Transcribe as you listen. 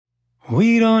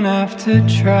We don't have to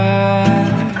try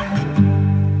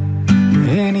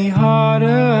any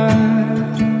harder.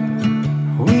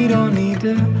 We don't need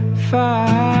to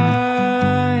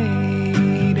fight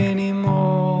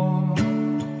anymore.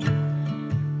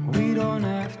 We don't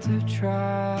have to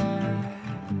try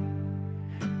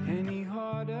any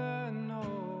harder,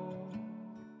 no.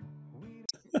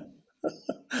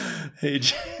 Hey,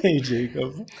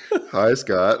 Jacob. Hi,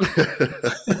 Scott.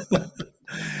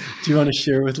 Do you want to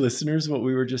share with listeners what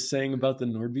we were just saying about the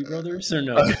Nordby brothers, or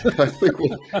no? I think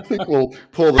we'll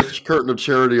pull the curtain of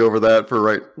charity over that for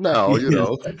right now. You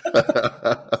know.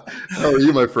 How are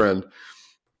you, my friend?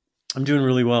 I'm doing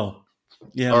really well.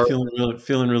 Yeah, I'm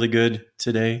feeling really good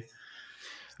today.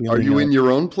 Are you in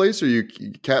your own place, or are you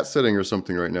cat sitting or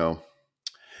something right now?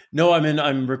 No,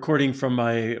 I'm recording from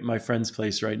my friend's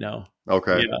place right now.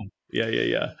 Okay.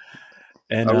 Yeah.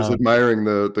 And I was admiring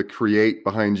the Create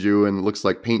behind you, and it looks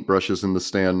like paintbrushes in the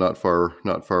stand not far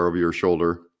over your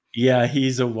shoulder. Yeah,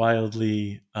 he's a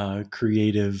wildly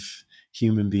creative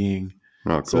human being.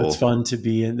 Oh, cool. So it's fun to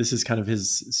be in. This is kind of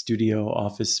his studio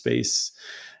office space,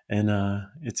 and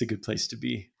it's a good place to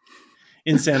be.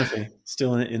 In Santa Fe,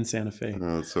 still in Santa Fe.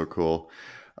 Oh, that's so cool.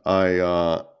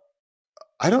 I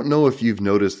don't know if you've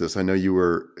noticed this. I know you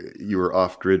were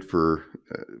off grid for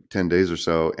 10 days or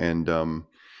so, and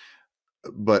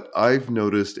but I've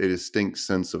noticed a distinct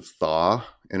sense of thaw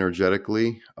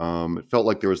energetically. It felt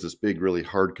like there was this big, really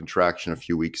hard contraction a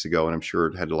few weeks ago, and I'm sure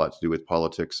it had a lot to do with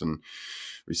politics and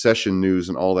recession news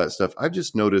and all that stuff. I've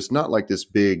just noticed not like this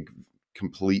big,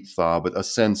 complete thaw, but a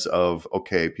sense of,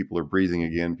 okay, people are breathing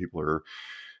again, people are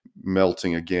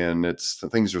melting again.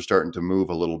 Things are starting to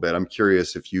move a little bit. I'm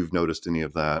curious if you've noticed any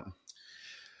of that.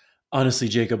 Honestly,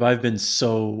 Jacob, I've been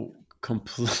so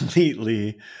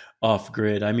completely off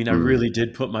grid. I mean, I really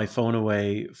did put my phone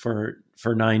away for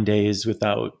 9 days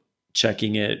without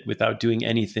checking it, without doing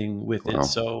anything with it.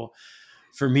 So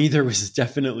for me, there was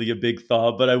definitely a big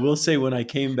thaw. But I will say, when I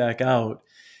came back out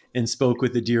and spoke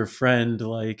with a dear friend,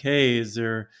 like, hey, is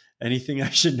there anything I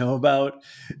should know about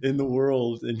in the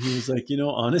world? And he was like,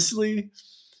 honestly,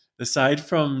 aside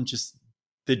from just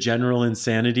the general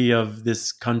insanity of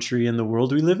this country and the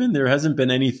world we live in, there hasn't been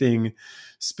anything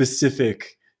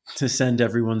specific to send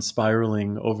everyone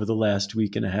spiraling over the last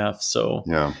week and a half. So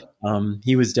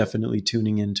he was definitely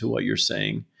tuning into what you're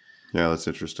saying. Yeah, that's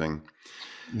interesting.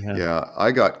 Yeah,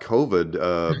 I got COVID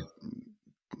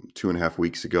 2.5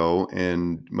 weeks ago,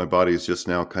 and my body is just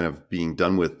now kind of being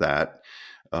done with that.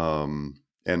 And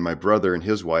my brother and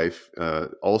his wife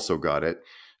also got it.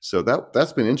 So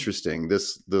that's been interesting.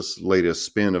 This latest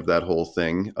spin of that whole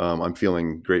thing. I'm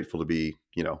feeling grateful to be,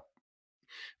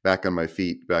 back on my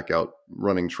feet, back out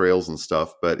running trails and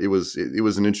stuff. But it was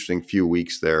an interesting few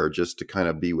weeks there just to kind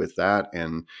of be with that.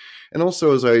 And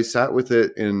also as I sat with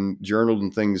it and journaled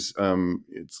and things,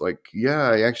 it's like, yeah,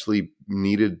 I actually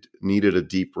needed a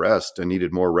deep rest. I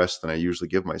needed more rest than I usually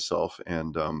give myself.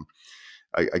 And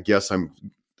I guess I'm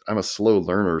a slow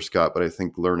learner, Scott, but I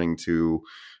think learning to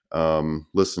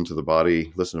listen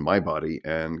to my body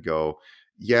and go,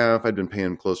 yeah, if I'd been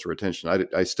paying closer attention,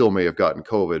 I still may have gotten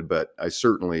COVID, but I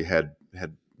certainly had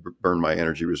burned my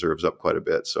energy reserves up quite a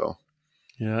bit. So,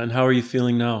 yeah. And how are you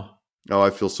feeling now? Oh,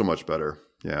 I feel so much better.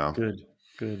 Yeah.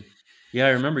 Good. Yeah,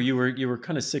 I remember you were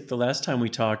kind of sick the last time we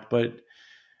talked, but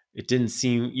it didn't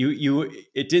seem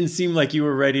it didn't seem like you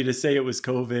were ready to say it was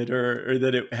COVID or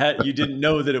that you didn't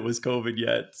know that it was COVID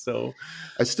yet. So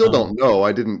I still don't know.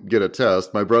 I didn't get a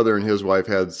test. My brother and his wife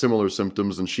had similar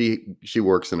symptoms, and she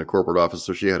works in a corporate office,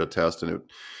 so she had a test and it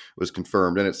was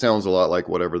confirmed. And it sounds a lot like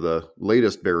whatever the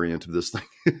latest variant of this thing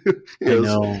is.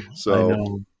 I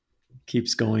know.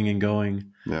 Keeps going and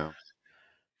going. Yeah.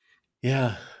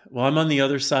 Yeah. Well, I'm on the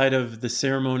other side of the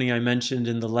ceremony I mentioned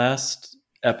in the last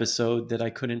episode that I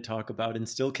couldn't talk about and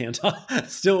still can't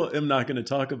still am not going to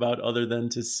talk about, other than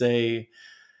to say,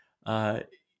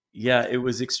 it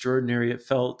was extraordinary. It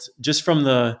felt, just from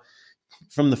the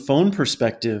phone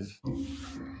perspective,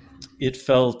 it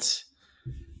felt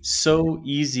so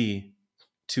easy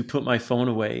to put my phone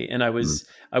away. And I was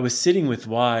sitting with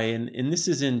why, and this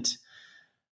isn't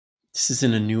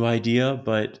a new idea,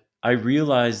 but I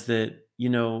realized that,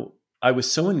 I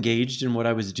was so engaged in what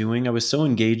I was doing. I was so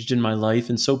engaged in my life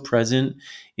and so present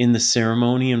in the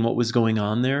ceremony and what was going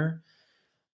on there,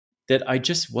 that I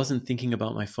just wasn't thinking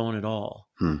about my phone at all.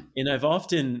 And I've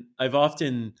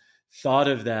often thought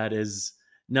of that as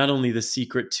not only the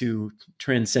secret to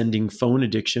transcending phone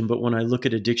addiction, but when I look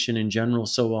at addiction in general,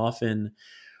 so often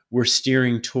we're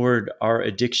steering toward our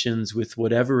addictions with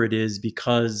whatever it is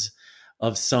because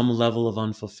of some level of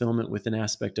unfulfillment with an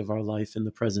aspect of our life in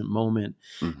the present moment.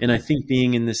 Mm-hmm. And I think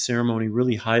being in this ceremony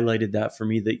really highlighted that for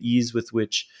me, the ease with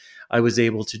which I was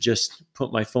able to just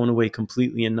put my phone away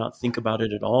completely and not think about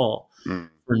it at all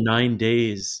for 9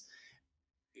 days,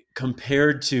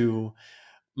 compared to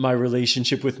my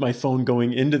relationship with my phone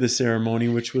going into the ceremony,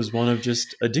 which was one of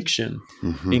just addiction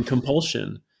and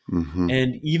compulsion.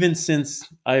 And even since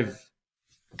I've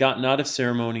gotten out of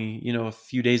ceremony, a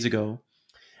few days ago,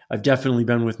 I've definitely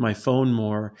been with my phone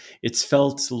more. It's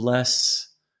felt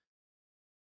less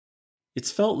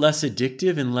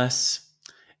addictive and less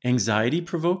anxiety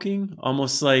provoking,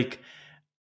 almost like,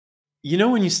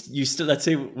 when let's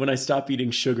say when I stop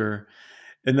eating sugar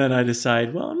and then I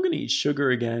decide, well, I'm going to eat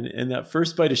sugar again. And that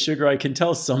first bite of sugar, I can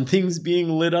tell something's being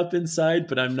lit up inside,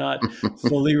 but I'm not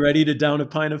fully ready to down a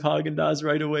pint of Haagen-Dazs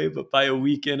right away. But by a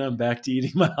weekend, I'm back to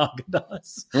eating my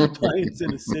Haagen-Dazs pints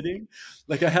in a sitting.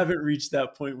 Like, I haven't reached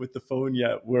that point with the phone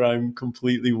yet where I'm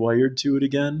completely wired to it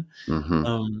again.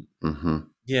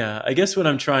 Yeah, I guess what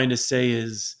I'm trying to say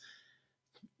is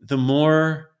the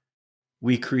more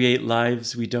we create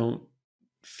lives we don't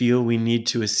feel we need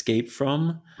to escape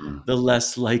from, the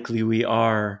less likely we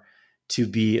are to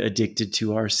be addicted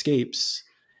to our escapes.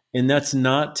 And that's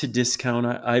not to discount.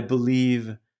 I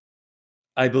believe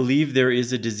there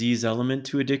is a disease element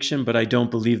to addiction, but I don't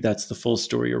believe that's the full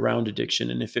story around addiction.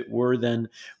 And if it were, then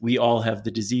we all have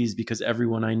the disease, because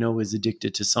everyone I know is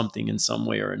addicted to something in some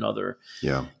way or another.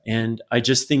 Yeah. And I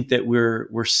just think that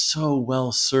we're so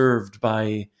well served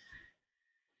by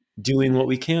doing what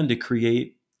we can to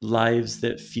create lives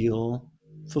that feel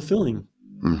fulfilling.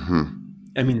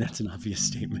 I mean, that's an obvious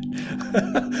statement,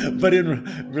 but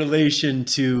in relation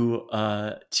to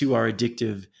our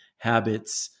addictive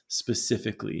habits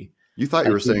specifically. You thought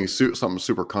you were saying something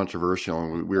super controversial,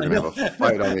 and we were going to have a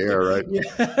fight on the air, right?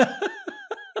 Yeah.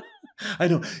 I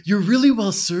know. You're really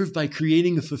well served by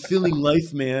creating a fulfilling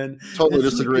life, man. Totally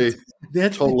disagree.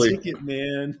 That's the ticket,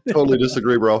 man. Totally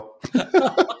disagree, bro.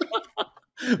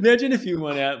 Imagine if you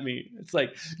went at me. It's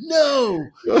like, no,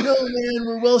 man,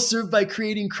 we're well served by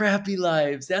creating crappy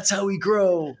lives. That's how we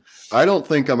grow. I don't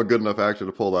think I'm a good enough actor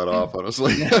to pull that off,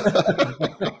 honestly.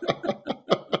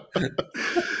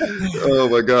 Oh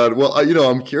my God. Well,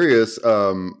 I'm curious.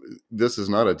 This is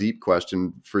not a deep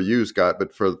question for you, Scott,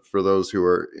 but for those who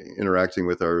are interacting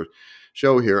with our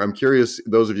show here, I'm curious,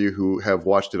 those of you who have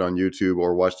watched it on YouTube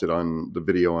or watched it on the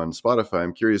video on Spotify,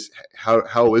 I'm curious,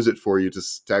 how is it for you to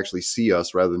actually see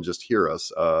us rather than just hear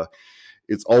us?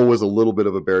 It's always a little bit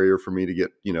of a barrier for me to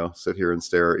get, sit here and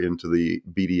stare into the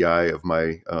beady eye of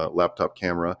my laptop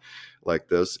camera like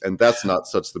this. And that's not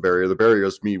such the barrier. The barrier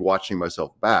is me watching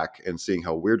myself back and seeing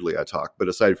how weirdly I talk. But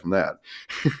aside from that.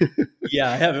 Yeah,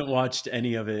 I haven't watched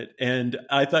any of it. And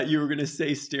I thought you were going to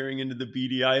say staring into the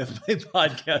beady eye of my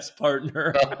podcast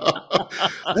partner.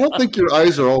 I don't think your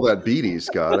eyes are all that beady,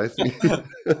 Scott. I think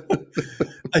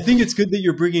it's good that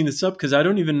you're bringing this up, because I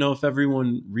don't even know if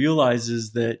everyone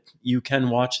realizes that you can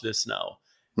watch this now.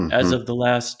 As of the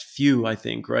last few, I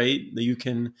think, right? That you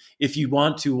can, if you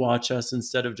want to watch us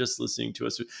instead of just listening to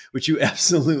us, which you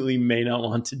absolutely may not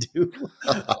want to do.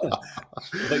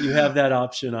 But you have that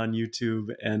option on YouTube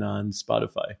and on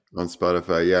Spotify. On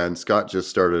Spotify, yeah. And Scott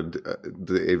just started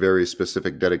a very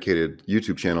specific dedicated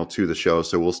YouTube channel to the show.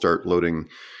 So we'll start loading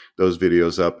those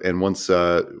videos up. And once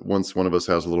one of us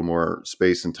has a little more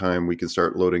space and time, we can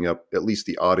start loading up at least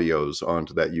the audios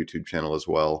onto that YouTube channel as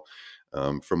well.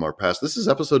 From our past. This is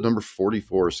episode number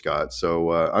 44, Scott.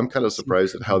 So I'm kind of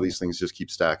surprised at how these things just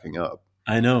keep stacking up.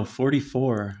 I know,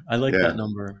 44. I like that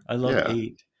number. I love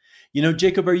 8.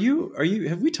 Jacob,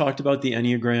 have we talked about the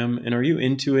Enneagram, and are you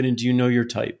into it, and do you know your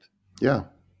type? Yeah.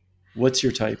 What's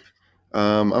your type?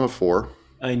 I'm a 4.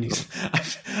 I knew.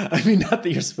 I mean, not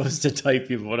that you're supposed to type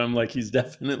people, but I'm like, he's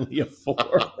definitely a 4.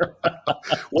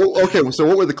 Well, okay. So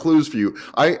what were the clues for you?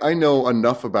 I know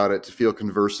enough about it to feel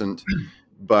conversant,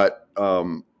 but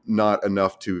not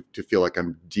enough to feel like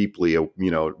I'm deeply,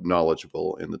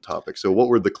 knowledgeable in the topic. So what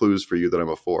were the clues for you that I'm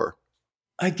a 4?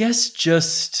 I guess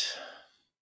just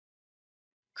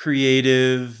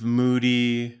creative,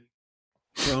 moody,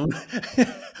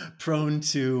 prone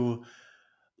to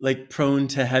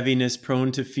heaviness,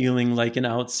 prone to feeling like an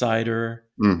outsider,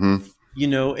 and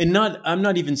I'm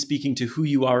not even speaking to who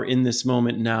you are in this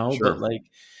moment now, sure.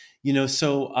 But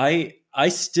so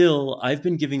I've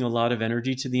been giving a lot of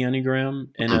energy to the Enneagram,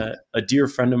 and a dear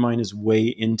friend of mine is way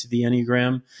into the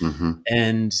Enneagram.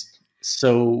 And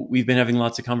so we've been having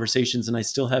lots of conversations, and I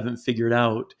still haven't figured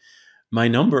out my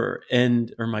number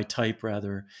or my type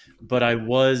rather, but I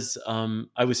was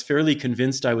fairly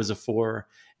convinced I was a 4,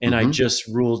 and I just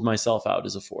ruled myself out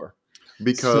as a 4.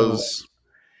 Because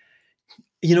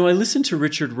I listened to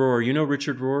Richard Rohr. You know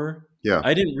Richard Rohr? Yeah,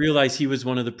 I didn't realize he was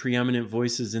one of the preeminent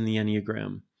voices in the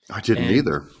Enneagram. I didn't And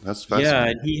either. That's yeah,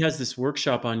 fascinating. and he has this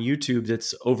workshop on YouTube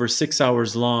that's over 6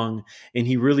 hours long, and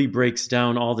he really breaks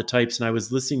down all the types. And I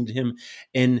was listening to him,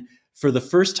 and for the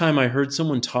first time, I heard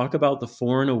someone talk about the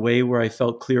four in a way where I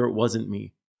felt clear it wasn't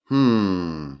me.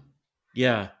 Hmm.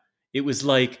 Yeah, it was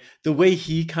like the way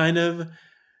he kind of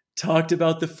talked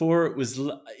about the four. It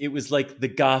was like the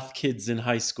goth kids in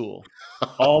high school,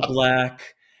 all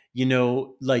black,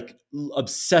 like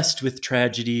obsessed with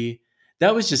tragedy.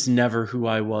 That was just never who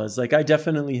I was. Like I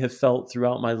definitely have felt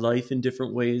throughout my life in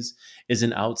different ways as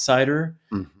an outsider,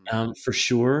 Mhm. for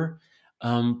sure.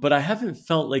 But I haven't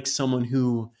felt like someone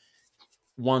who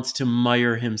wants to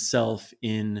mire himself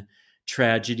in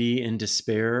tragedy and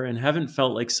despair, and haven't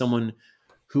felt like someone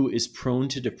who is prone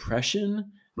to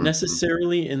depression Mhm.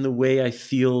 necessarily in the way I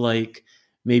feel like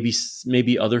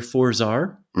maybe other fours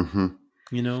are, Mhm.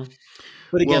 you know.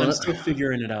 But again, I'm Well, still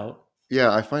figuring it out.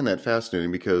 yeah, I find that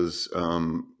fascinating because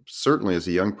certainly as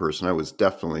a young person, I was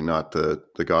definitely not the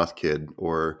goth kid,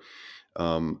 or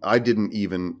I didn't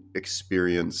even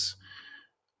experience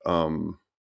um,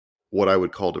 what I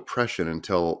would call depression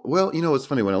until, well, it's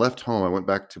funny. When I left home, I went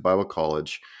back to Bible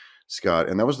college, Scott,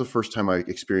 and that was the first time I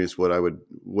experienced and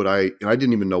I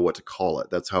didn't even know what to call it.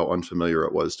 That's how unfamiliar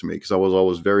it was to me, because I was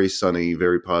always very sunny,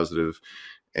 very positive,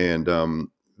 and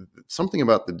something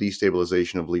about the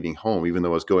destabilization of leaving home, even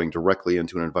though I was going directly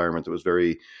into an environment that was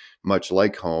very much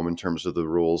like home in terms of the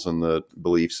rules and the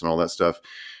beliefs and all that stuff.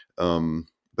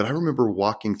 But I remember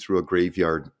walking through a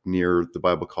graveyard near the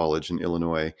Bible college in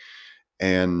Illinois,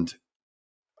 and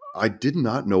I did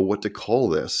not know what to call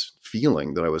this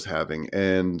feeling that I was having.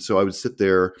 And so I would sit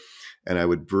there and I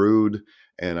would brood,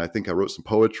 and I think I wrote some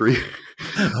poetry.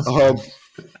 um,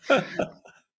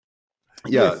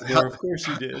 You're a yeah, four, of course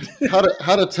you did.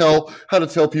 how to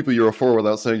tell people you're a four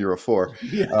without saying you're a four.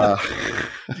 Yeah,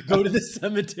 go to the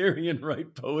cemetery and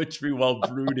write poetry while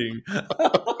brooding.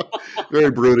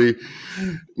 Very broody.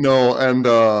 No, and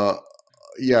and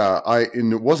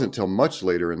it wasn't until much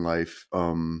later in life,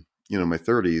 my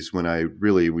 30s,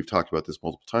 when we've talked about this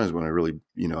multiple times, when I really,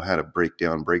 had a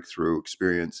breakthrough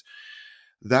experience.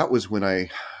 That was when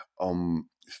I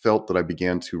felt that I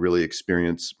began to really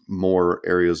experience more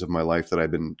areas of my life that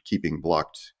I've been keeping,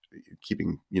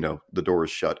 the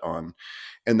doors shut on.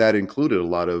 And that included a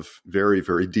lot of very,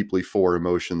 very deeply four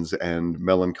emotions and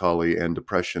melancholy and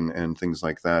depression and things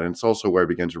like that. And it's also where I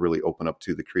began to really open up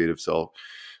to the creative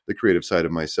side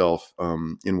of myself,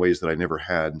 in ways that I never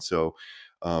had. And so,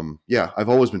 I've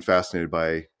always been fascinated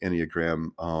by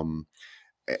Enneagram.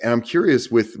 And I'm curious,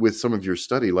 with some of your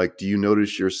study, like, do you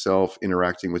notice yourself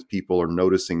interacting with people or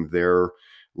noticing their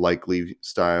likely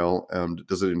style?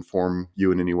 Does it inform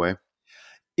you in any way?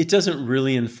 It doesn't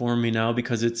really inform me now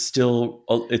because it's still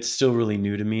really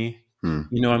new to me. Hmm.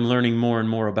 I'm learning more and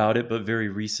more about it, but very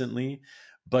recently.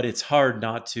 But it's hard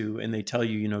not to, and they tell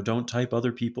you, don't type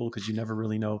other people because you never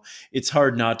really know. It's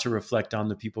hard not to reflect on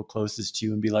the people closest to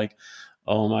you and be like,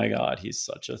 "Oh my God, he's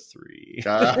such a three,"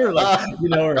 or like,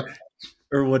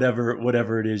 or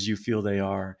whatever it is you feel they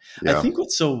are. I Yeah. think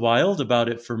what's so wild about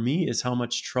it for me is how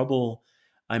much trouble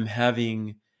I'm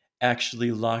having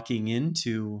actually locking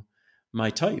into my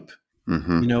type.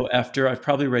 Hmm. After I've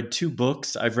probably read 2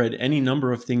 books, I've read any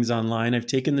number of things online, I've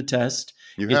taken the test.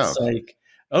 You It's have. like,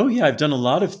 oh yeah, I've done a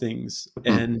lot of things,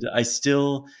 Hmm. and I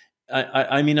still,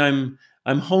 I mean, I'm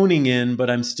honing in, but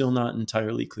I'm still not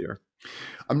entirely clear.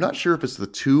 I'm not sure if it's the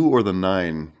 2 or the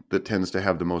 9 that tends to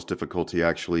have the most difficulty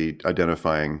actually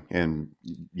identifying,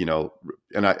 you know,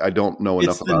 and I don't know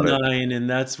enough It's the about it. 9, and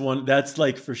that's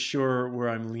like for sure where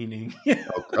I'm leaning.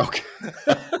 Okay.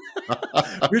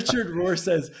 Richard Rohr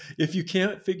says, if you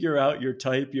can't figure out your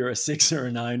type, you're a 6 or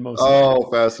a 9 most of the time. Oh,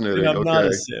 And fascinating. I'm not a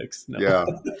Okay. 6. No. Yeah.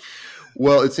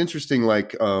 Well, it's interesting.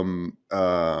 Like, what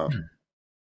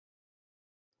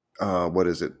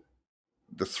is it?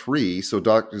 The 3. So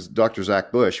Dr.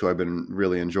 Zach Bush, who I've been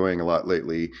really enjoying a lot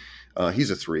lately, he's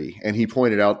a 3, and he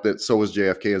pointed out that so was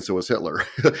JFK and so was Hitler.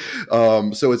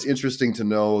 So it's interesting to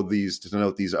note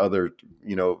these other,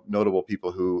 notable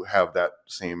people who have that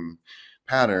same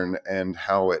pattern, and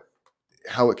how it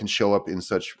can show up in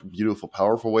such beautiful,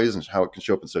 powerful ways, and how it can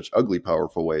show up in such ugly,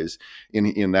 powerful ways in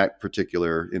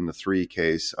the 3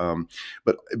 case.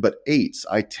 But 8s,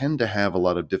 I tend to have a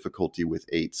lot of difficulty with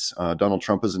 8s. Donald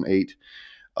Trump is an 8.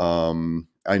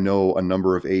 I know a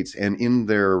number of 8s, and in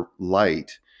their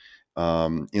light,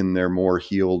 in their more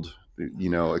healed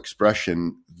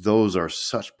expression, those are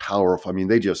such powerful. I mean,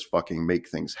 they just fucking make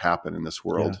things happen in this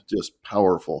world. Yeah. Just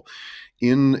powerful.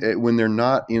 When they're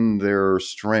not in their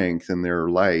strength and their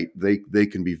light, they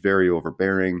can be very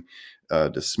overbearing,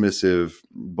 dismissive,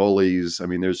 bullies. I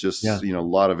mean, there's just Yeah. a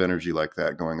lot of energy like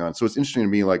that going on. So it's interesting to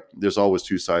me. Like, there's always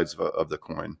two sides of the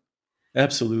coin.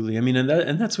 Absolutely. I mean,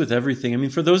 and that's with everything. I mean,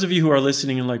 for those of you who are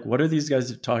listening and like, what are these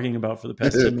guys talking about for the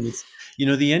past 10 minutes? The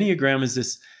Enneagram is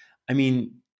this, I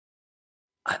mean,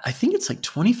 I think it's like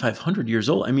 2,500 years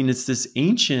old. I mean, it's this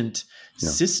ancient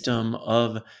system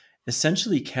of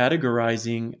essentially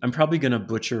categorizing. I'm probably going to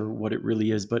butcher what it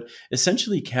really is, but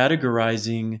essentially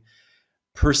categorizing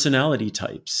personality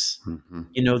types.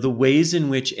 Mm-hmm. The ways in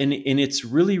which, and it's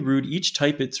really rude. Each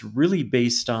type, it's really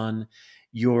based on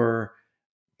your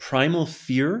primal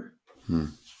fear,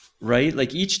 right?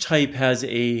 Like each type has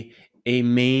a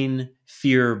main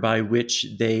fear by which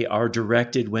they are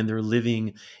directed when they're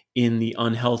living in the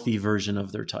unhealthy version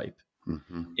of their type.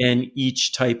 Mm-hmm. And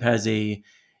each type has a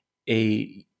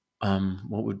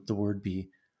what would the word be?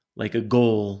 Like a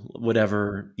goal,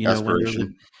 whatever,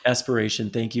 Aspiration. Aspiration.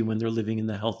 Thank you. When they're living in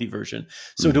the healthy version.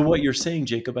 So to what you're saying,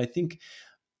 Jacob, I think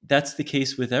that's the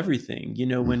case with everything.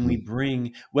 When we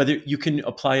bring, whether you can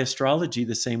apply astrology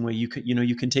the same way, you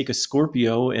can take a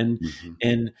Scorpio and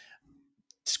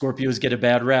Scorpios get a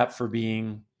bad rap for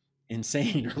being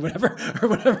insane or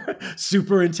whatever,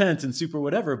 super intense and super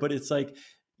whatever. But it's like,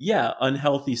 yeah,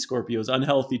 unhealthy Scorpios,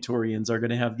 unhealthy Taurians are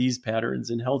going to have these patterns,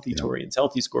 and healthy Taurians,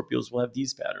 healthy Scorpios will have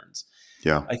these patterns.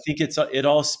 Yeah. I think it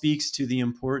all speaks to the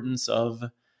importance of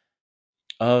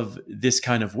this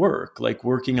kind of work, like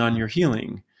working on your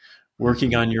healing,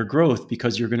 working on your growth,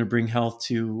 because you're going to bring health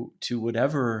to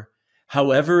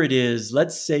however it is.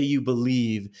 Let's say you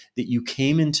believe that you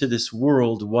came into this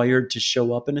world wired to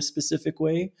show up in a specific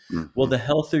way. Well, the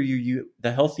healthier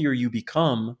you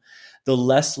become, the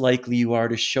less likely you are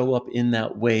to show up in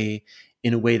that way,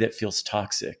 in a way that feels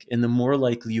toxic. And the more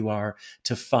likely you are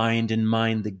to find and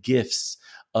mine the gifts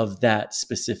of that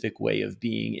specific way of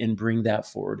being and bring that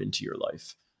forward into your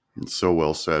life. It's so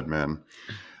well said, man.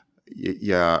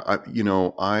 Yeah.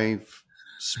 I've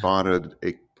spotted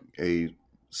a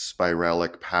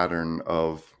spiralic pattern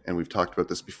of, and we've talked about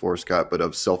this before, Scott, but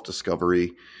of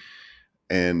self-discovery,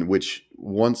 and which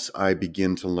once I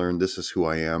begin to learn this is who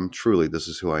I am, truly this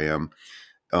is who I am,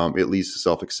 it leads to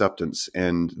self-acceptance.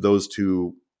 And those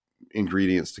two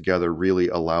ingredients together really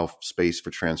allow space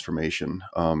for transformation.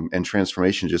 And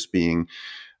transformation just being,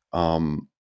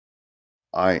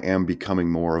 I am becoming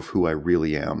more of who I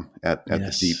really am at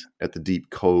the deep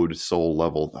code soul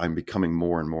level. I'm becoming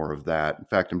more and more of that. In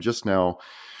fact, I'm just now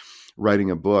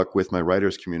writing a book with my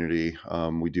writers community.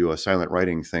 We do a silent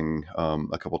writing thing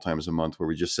a couple times a month where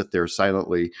we just sit there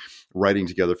silently writing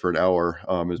together for an hour.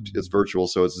 It's virtual,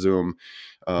 so it's Zoom.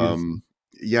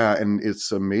 Yeah, and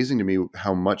it's amazing to me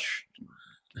how much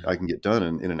I can get done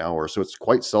in an hour. So it's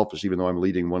quite selfish, even though I'm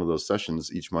leading one of those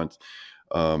sessions each month.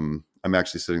 I'm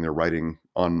actually sitting there writing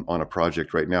on a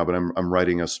project right now, but I'm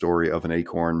writing a story of an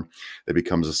acorn that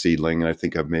becomes a seedling. And I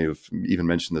think I may have even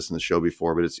mentioned this in the show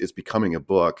before, but it's becoming a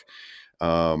book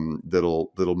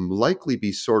that'll likely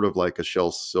be sort of like a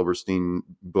Shel Silverstein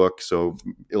book, so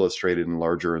illustrated and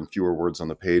larger and fewer words on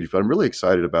the page. But I'm really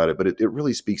excited about it. But it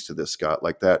really speaks to this, Scott,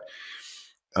 like that.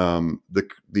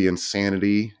 The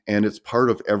insanity, and it's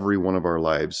part of every one of our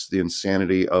lives, the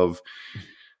insanity of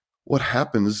what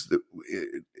happens.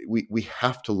 We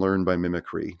have to learn by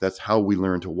mimicry. That's how we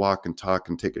learn to walk and talk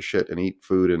and take a shit and eat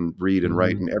food and read and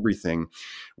write and everything,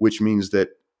 which means that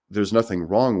there's nothing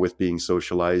wrong with being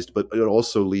socialized, but it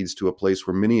also leads to a place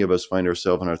where many of us find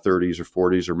ourselves in our 30s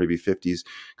or 40s or maybe 50s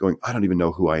going, I don't even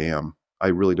know who I am. I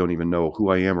really don't even know who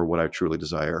I am or what I truly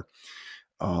desire.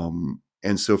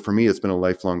 And so for me, it's been a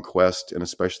lifelong quest, and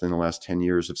especially in the last 10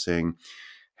 years of saying,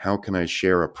 how can I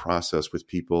share a process with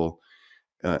people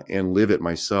and live it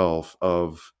myself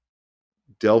of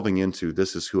delving into,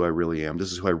 this is who I really am.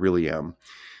 This is who I really am.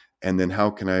 And then how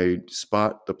can I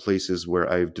spot the places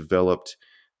where I've developed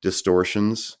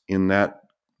distortions in that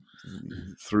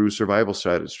through survival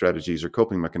strategies or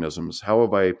coping mechanisms? How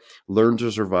have I learned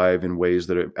to survive in ways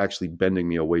that are actually bending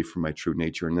me away from my true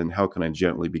nature? And then how can I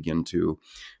gently begin to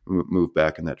move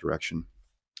back in that direction?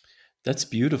 That's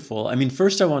beautiful. I mean,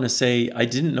 first I want to say I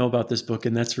didn't know about this book,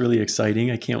 and that's really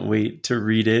exciting. I can't wait to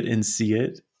read it and see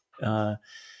it.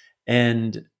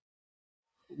 And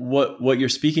what you're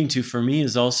speaking to for me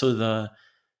is also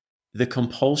the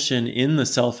compulsion in the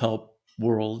self-help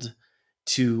world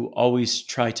to always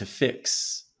try to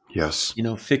fix. Yes.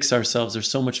 Fix ourselves. There's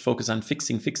so much focus on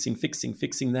fixing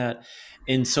that.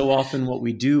 And so often what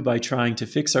we do by trying to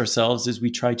fix ourselves is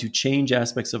we try to change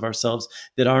aspects of ourselves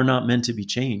that are not meant to be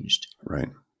changed. Right.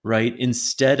 Right?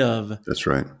 Instead of That's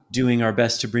right. doing our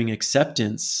best to bring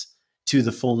acceptance to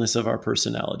the fullness of our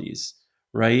personalities,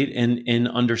 right? And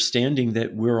understanding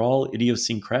that we're all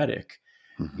idiosyncratic.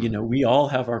 Mm-hmm. We all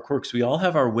have our quirks. We all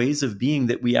have our ways of being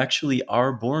that we actually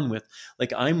are born with.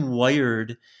 Like, I'm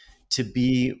wired to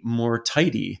be more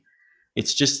tidy.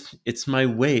 It's my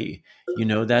way.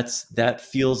 That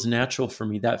feels natural for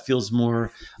me. That feels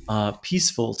more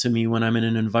peaceful to me when I'm in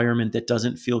an environment that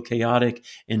doesn't feel chaotic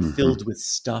and Mm-hmm. filled with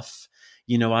stuff.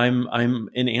 I'm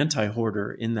an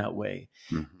anti-hoarder in that way.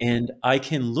 Mm-hmm. And I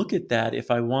can look at that if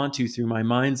I want to through my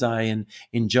mind's eye and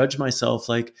judge myself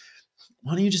like,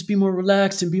 why don't you just be more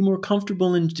relaxed and be more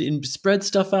comfortable and spread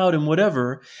stuff out and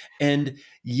whatever. And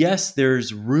yes,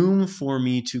 there's room for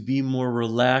me to be more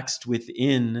relaxed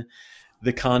within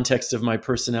the context of my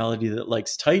personality that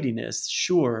likes tidiness,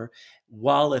 sure,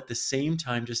 while at the same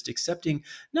time just accepting,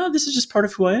 no, this is just part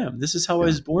of who I am. This is how I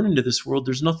was born into this world.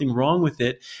 There's nothing wrong with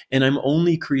it. And I'm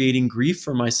only creating grief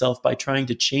for myself by trying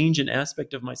to change an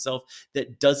aspect of myself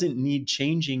that doesn't need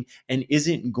changing and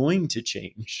isn't going to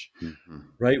change. Mm-hmm.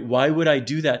 Right? Why would I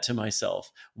do that to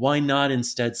myself? Why not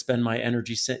instead spend my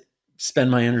energy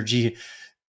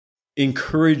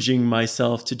encouraging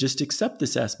myself to just accept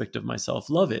this aspect of myself,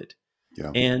 love it,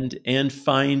 Yeah. and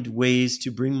find ways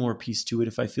to bring more peace to it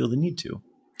if I feel the need to.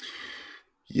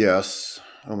 Yes.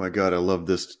 Oh my God, I love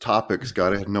this topic,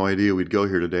 Scott. I had no idea we'd go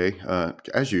here today,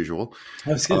 as usual. I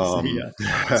was going to say,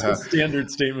 yeah, it's a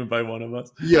standard statement by one of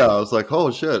us. Yeah, I was like,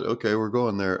 oh shit, okay, we're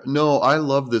going there. No, I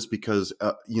love this because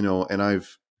and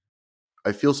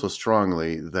I feel so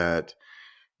strongly that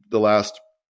the last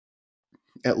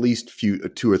at least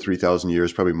 2,000 or 3,000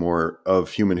 years, probably more,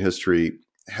 of human history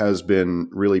has been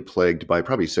really plagued by,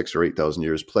 probably 6,000 or 8,000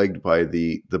 years, plagued by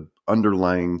the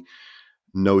underlying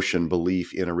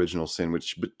belief in original sin,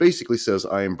 which basically says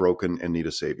I am broken and need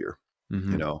a savior.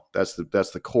 Mm-hmm.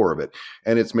 That's the core of it.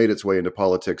 And it's made its way into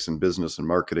politics and business and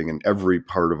marketing, and every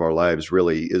part of our lives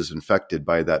really is infected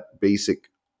by that basic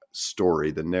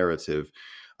story, the narrative.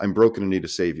 I'm broken and need a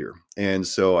savior. And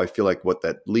so I feel like what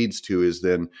that leads to is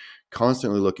then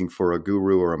constantly looking for a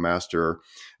guru or a master,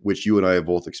 which you and I have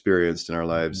both experienced in our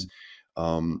lives.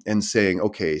 Mm-hmm. And saying,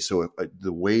 okay, so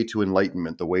the way to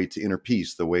enlightenment, the way to inner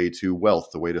peace, the way to wealth,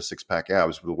 the way to six-pack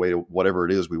abs, the way to whatever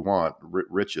it is we want,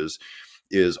 riches,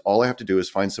 is all I have to do is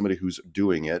find somebody who's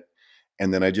doing it.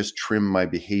 And then I just trim my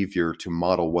behavior to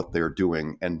model what they're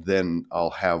doing. And then I'll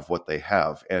have what they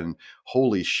have. And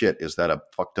holy shit, is that a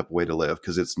fucked up way to live?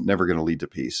 Because it's never going to lead to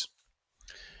peace.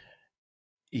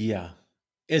 Yeah.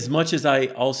 As much as I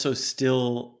also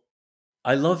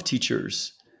I love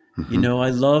teachers. Mm-hmm.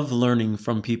 I love learning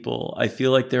from people. I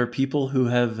feel like there are people who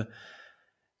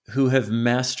have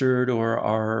mastered or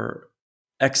are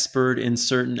expert in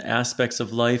certain aspects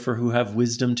of life, or who have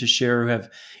wisdom to share, who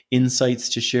have insights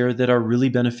to share that are really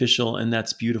beneficial, and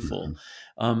that's beautiful.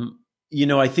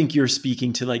 Mm-hmm. I think you're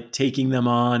speaking to like taking them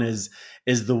on as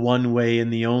the one way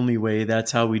and the only way.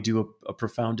 That's how we do a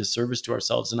profound disservice to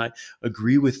ourselves, and I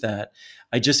agree with that.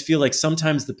 I just feel like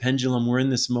sometimes the pendulum, we're in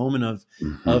this moment of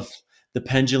mm-hmm. of the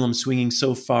pendulum swinging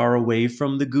so far away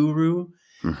from the guru,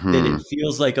 mm-hmm. that it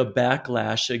feels like a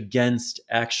backlash against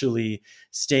actually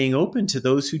staying open to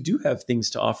those who do have things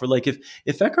to offer. Like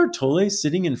if Eckhart Tolle is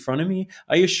sitting in front of me,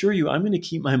 I assure you, I'm going to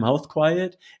keep my mouth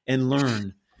quiet and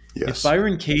learn. Yes. If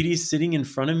Byron Katie's sitting in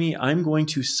front of me, I'm going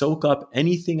to soak up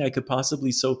anything I could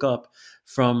possibly soak up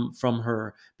from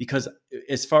her, because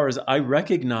as far as I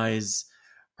recognize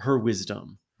her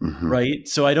wisdom, mm-hmm. right?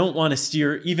 So I don't want to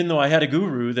steer, even though I had a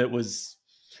guru that was,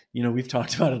 we've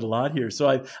talked about it a lot here. So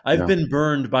I've been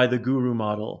burned by the guru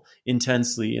model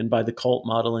intensely and by the cult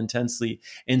model intensely.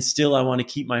 And still I want to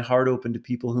keep my heart open to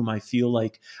people whom I feel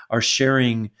like are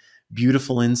sharing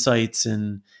beautiful insights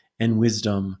and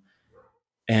wisdom.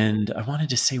 And I wanted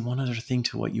to say one other thing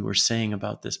to what you were saying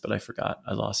about this, but I forgot.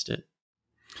 I lost it.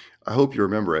 I hope you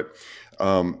remember it.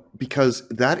 Because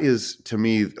that is, to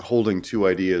me, holding two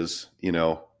ideas,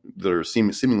 that are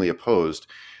seemingly opposed.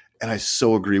 And I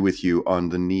so agree with you on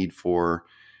the need for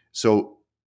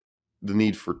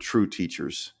true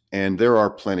teachers. And there are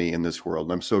plenty in this world,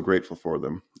 and I'm so grateful for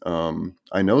them.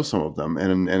 I know some of them,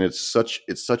 and it's such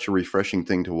a refreshing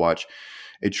thing to watch.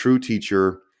 A true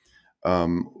teacher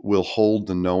will hold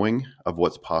the knowing of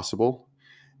what's possible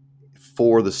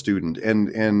for the student, and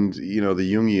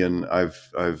the Jungian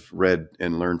I've read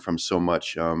and learned from so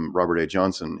much. Robert A.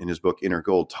 Johnson, in his book Inner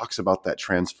Gold, talks about that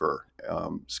transfer,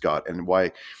 Scott, and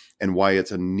why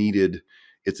it's a needed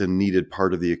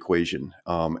part of the equation,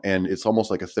 and it's almost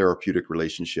like a therapeutic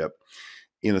relationship.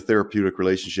 in a therapeutic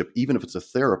relationship, even if it's a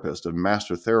therapist, a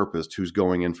master therapist who's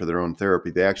going in for their own therapy,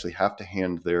 they actually have to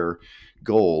hand their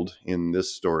gold in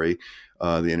this story,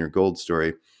 the inner gold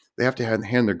story. They have to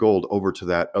hand their gold over to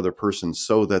that other person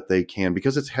so that they can,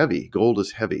 because it's heavy. Gold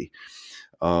is heavy.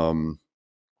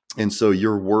 And so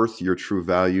your worth, your true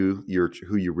value,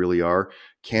 who you really are,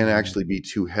 can actually be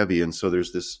too heavy. And so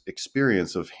there's this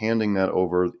experience of handing that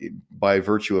over by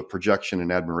virtue of projection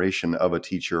and admiration of a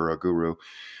teacher or a guru,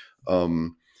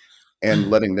 and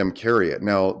letting them carry it.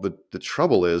 Now, the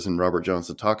trouble is, and Robert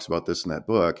Johnson talks about this in that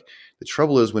book, the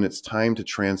trouble is when it's time to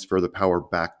transfer the power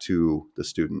back to the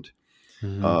student.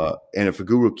 And if a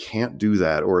guru can't do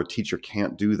that, or a teacher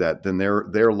can't do that, then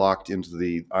they're locked into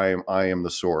the I am the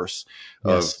source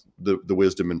of the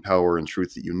wisdom and power and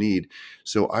truth that you need.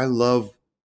 So I love,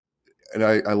 and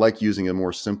I like using a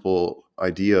more simple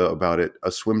idea about it.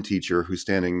 A swim teacher who's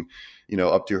standing,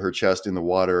 up to her chest in the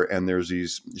water, and there's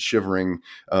these shivering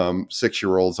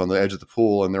 6-year-olds on the edge of the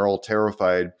pool, and they're all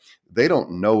terrified. They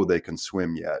don't know they can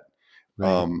swim yet.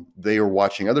 Right. They are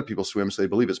watching other people swim, so they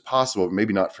believe it's possible, but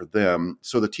maybe not for them.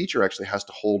 So the teacher actually has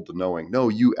to hold the knowing, no,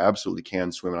 you absolutely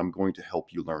can swim, and I'm going to help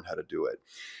you learn how to do it.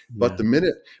 Yeah. But the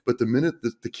minute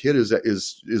that the kid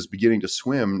is beginning to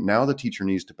swim, now the teacher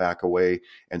needs to back away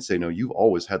and say, no, you've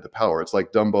always had the power. It's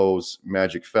like Dumbo's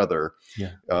magic feather.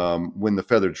 Yeah. When the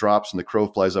feather drops and the crow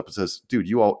flies up and says, dude,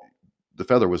 the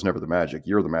feather was never the magic.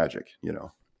 You're the magic,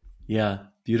 Yeah.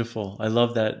 Beautiful. I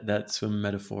love that swim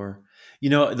metaphor.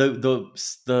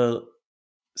 The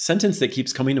sentence that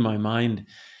keeps coming to my mind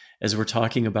as we're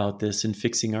talking about this and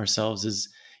fixing ourselves is,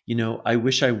 I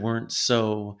wish I weren't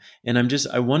so. And I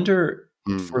wonder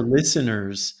for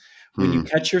listeners, when you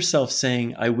catch yourself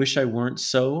saying, I wish I weren't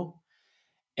so,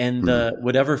 and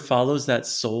whatever follows that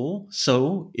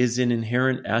so is an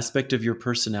inherent aspect of your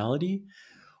personality.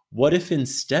 What if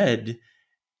instead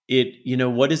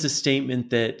what is a statement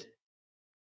that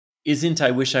isn't I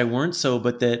wish I weren't so,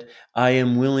 but that I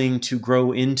am willing to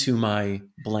grow into my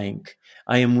blank.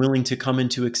 I am willing to come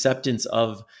into acceptance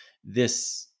of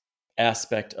this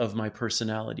aspect of my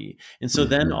personality. And so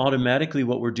then automatically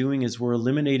what we're doing is we're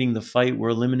eliminating the fight, we're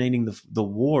eliminating the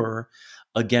war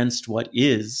against what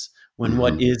is, when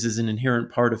what is an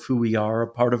inherent part of who we are,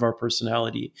 a part of our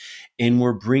personality. And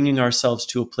we're bringing ourselves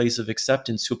to a place of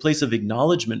acceptance, to a place of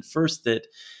acknowledgement first that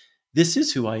this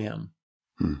is who I am.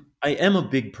 I am a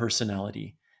big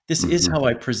personality. This is how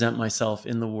I present myself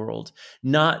in the world,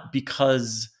 not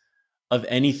because of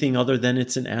anything other than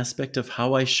it's an aspect of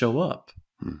how I show up.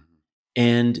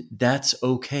 And that's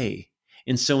okay.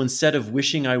 And so instead of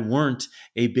wishing I weren't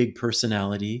a big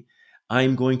personality,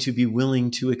 I'm going to be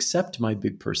willing to accept my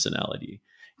big personality,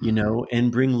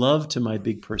 and bring love to my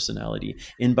big personality.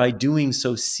 And by doing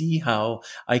so, see how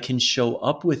I can show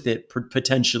up with it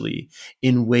potentially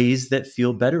in ways that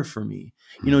feel better for me.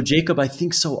 Jacob, I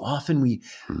think so often we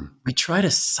try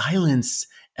to silence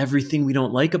everything we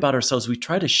don't like about ourselves. We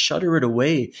try to shutter it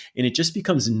away, and it just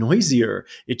becomes noisier.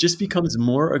 It just becomes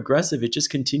more aggressive. It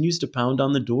just continues to pound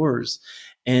on the doors.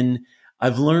 And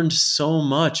I've learned so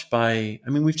much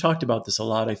we've talked about this a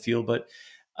lot, I feel, but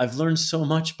I've learned so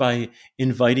much by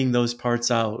inviting those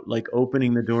parts out, like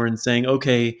opening the door and saying,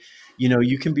 okay,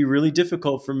 you can be really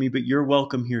difficult for me, but you're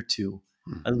welcome here too.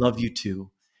 I love you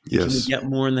too. Yes. Can we get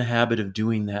more in the habit of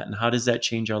doing that? And how does that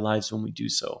change our lives when we do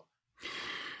so?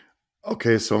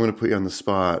 Okay, so I'm going to put you on the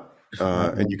spot,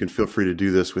 and you can feel free to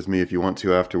do this with me if you want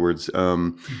to afterwards.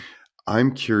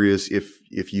 I'm curious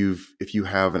if you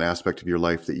have an aspect of your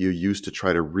life that you used to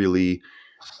try to really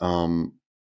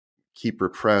keep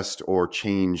repressed or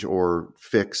change or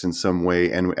fix in some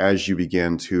way, and as you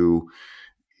began to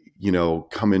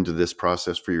come into this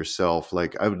process for yourself,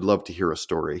 like I would love to hear a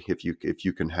story if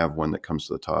you can have one that comes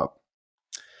to the top.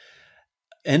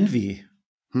 Envy.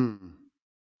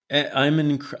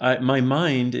 My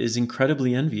mind is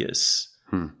incredibly envious.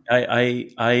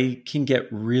 I can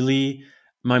get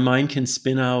my mind can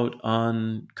spin out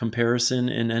on comparison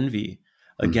and envy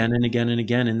again and again and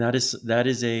again. And that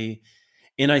is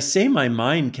and I say my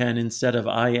mind can instead of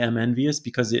I am envious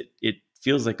because it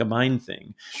feels like a mind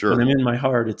thing. Sure. When I'm in my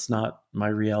heart, it's not my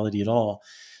reality at all.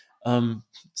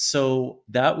 So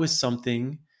that was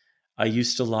something I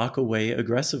used to lock away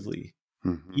aggressively.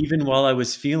 Even while I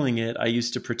was feeling it, I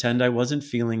used to pretend I wasn't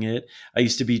feeling it. I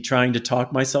used to be trying to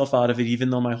talk myself out of it, even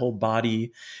though my whole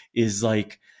body is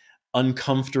like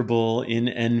uncomfortable in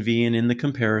envy and in the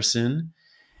comparison.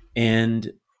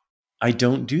 And I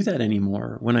don't do that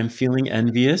anymore. When I'm feeling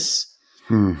envious,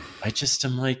 I'm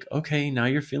like, okay, now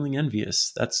you're feeling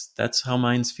envious. That's how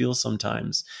minds feel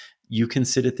sometimes. You can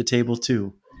sit at the table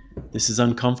too. This is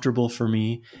uncomfortable for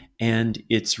me, and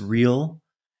it's real.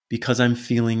 because I'm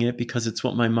feeling it, because it's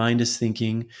what my mind is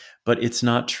thinking, but it's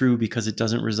not true because it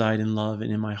doesn't reside in love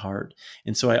and in my heart.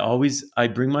 And so I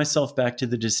bring myself back to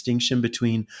the distinction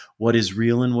between what is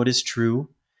real and what is true.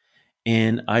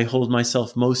 And I hold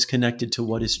myself most connected to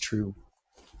what is true,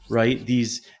 right?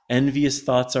 These envious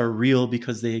thoughts are real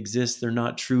because they exist. They're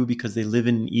not true because they live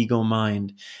in an ego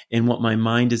mind. And what my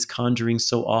mind is conjuring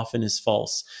so often is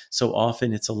false. So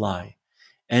often it's a lie.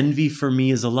 Envy for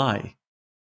me is a lie.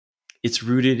 It's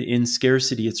rooted in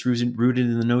scarcity. It's rooted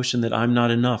in the notion that I'm not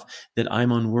enough, that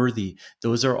I'm unworthy.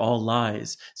 Those are all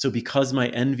lies. So because my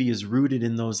envy is rooted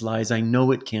in those lies, I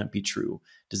know it can't be true.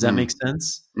 Does that make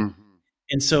sense? Mm-hmm.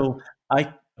 And so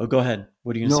go ahead.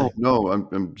 What are you going to say? No,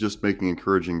 I'm just making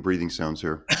encouraging breathing sounds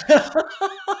here.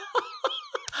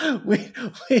 wait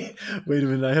a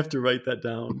minute. I have to write that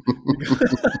down.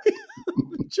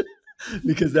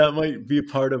 Because that might be a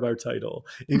part of our title.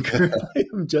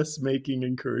 I'm just making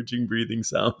encouraging breathing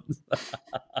sounds.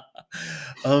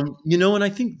 And I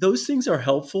think those things are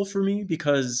helpful for me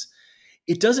because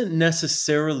it doesn't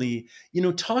necessarily,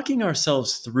 talking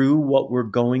ourselves through what we're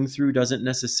going through doesn't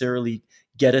necessarily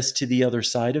get us to the other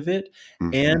side of it.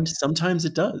 Mm-hmm. And sometimes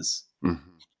it does,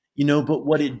 but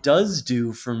what it does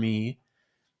do for me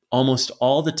almost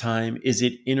all the time is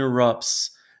it interrupts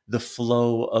the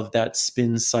flow of that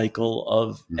spin cycle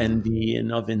of envy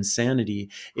and of insanity.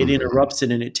 It interrupts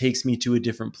it and it takes me to a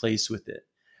different place with it,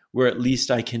 where at least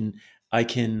I can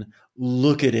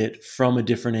look at it from a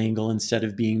different angle instead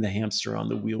of being the hamster on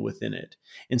the wheel within it.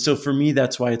 And so for me,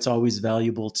 that's why it's always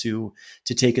valuable to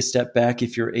take a step back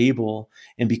if you're able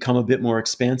and become a bit more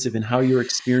expansive in how you're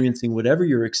experiencing whatever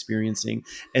you're experiencing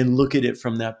and look at it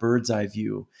from that bird's eye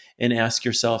view and ask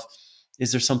yourself,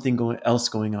 is there something else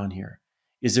going on here?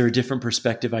 Is there a different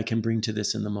perspective I can bring to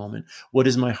this in the moment? What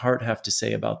does my heart have to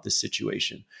say about this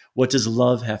situation? What does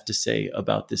love have to say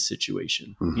about this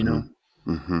situation?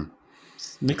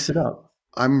 Mix it up.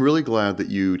 I'm really glad that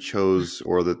you chose,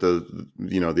 or that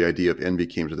the idea of envy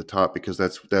came to the top, because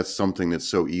that's something that's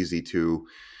so easy to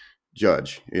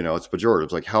judge. It's pejorative.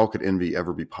 It's like, how could envy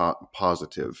ever be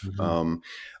positive?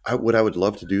 What I would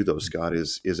love to do though, Scott,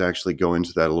 is actually go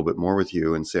into that a little bit more with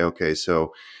you and say, okay,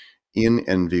 so in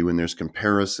envy, when there's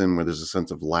comparison, where there's a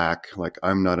sense of lack, like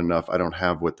I'm not enough, I don't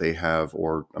have what they have,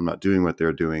 or I'm not doing what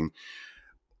they're doing.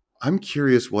 I'm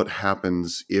curious what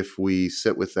happens if we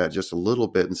sit with that just a little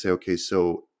bit and say, okay,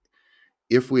 so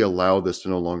if we allow this to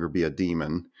no longer be a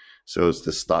demon, so it's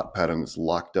this thought pattern that's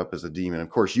locked up as a demon. Of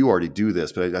course, you already do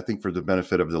this, but I think for the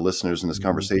benefit of the listeners in this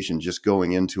conversation, just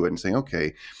going into it and saying,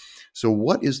 okay, so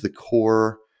what is the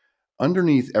core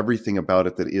underneath everything about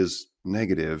it that is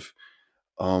negative?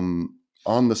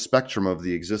 On the spectrum of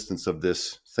the existence of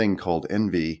this thing called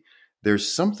envy,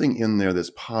 there's something in there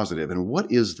that's positive. And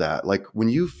what is that? Like when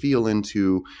you feel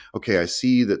into, okay, I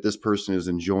see that this person is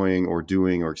enjoying or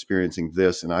doing or experiencing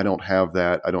this, and I don't have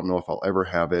that. I don't know if I'll ever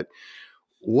have it.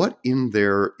 What in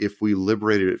there, if we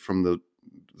liberated it from the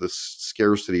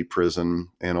scarcity prison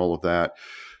and all of that,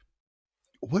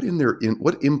 what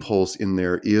impulse in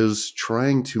there is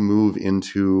trying to move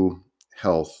into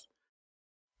health,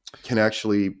 can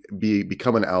actually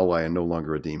become an ally and no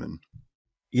longer a demon?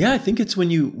 Yeah, I think it's when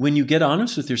you get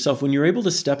honest with yourself, when you're able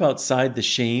to step outside the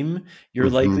shame you're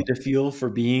likely to feel for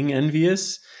being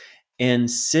envious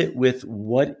and sit with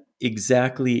what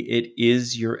exactly it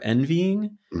is you're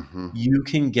envying, you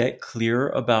can get clear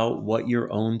about what your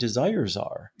own desires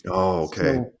are. Oh, okay.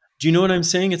 So, do you know what I'm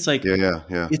saying? It's like, yeah.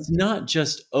 It's not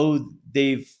just,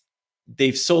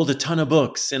 they've sold a ton of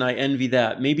books and I envy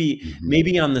that.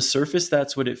 Maybe on the surface,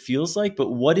 that's what it feels like,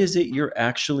 but what is it you're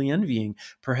actually envying?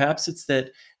 Perhaps it's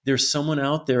that there's someone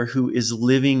out there who is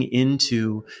living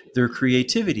into their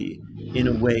creativity in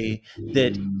a way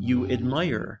that you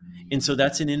admire. And so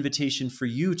that's an invitation for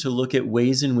you to look at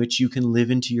ways in which you can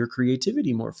live into your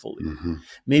creativity more fully.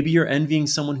 Maybe you're envying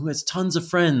someone who has tons of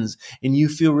friends and you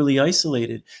feel really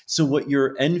isolated. So what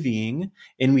you're envying,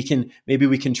 and maybe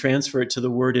we can transfer it to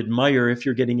the word admire if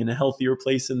you're getting in a healthier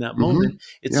place in that moment.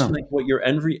 It's like what you're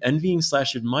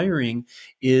envying/admiring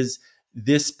is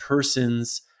this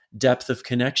person's depth of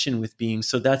connection with being.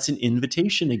 So that's an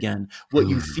invitation again. What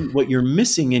you feel, what you're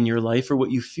missing in your life, or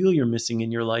what you feel you're missing in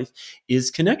your life,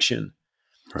 is connection.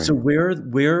 Right. So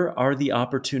where are the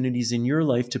opportunities in your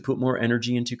life to put more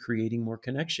energy into creating more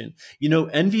connection?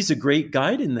 Envy is a great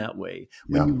guide in that way.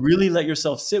 When you really let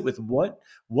yourself sit with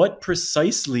what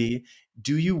precisely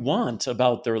do you want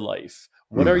about their life?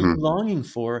 What are you longing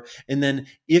for? And then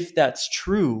if that's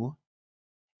true,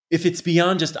 if it's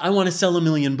beyond just, I want to sell 1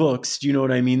 million books, do you know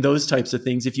what I mean? Those types of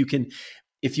things. If you can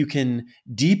if you can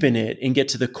deepen it and get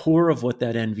to the core of what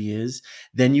that envy is,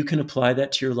 then you can apply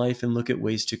that to your life and look at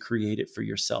ways to create it for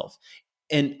yourself.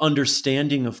 And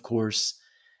understanding, of course,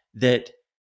 that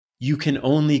you can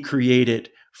only create it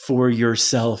for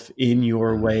yourself in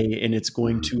your way, and it's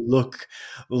going to look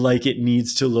like it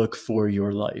needs to look for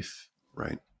your life.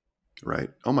 Right. Right.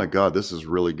 Oh my God, this is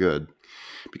really good.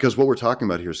 Because what we're talking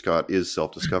about here, Scott, is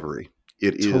self-discovery.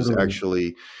 It is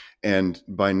actually, and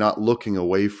by not looking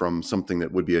away from something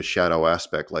that would be a shadow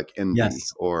aspect like envy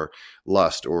or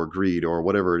lust or greed or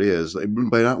whatever it is,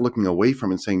 by not looking away from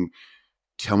it and saying,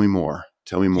 tell me more,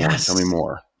 tell me more, tell me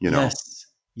more, you know?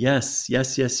 Yes.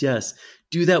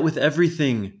 Do that with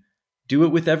everything. Do it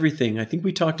with everything. I think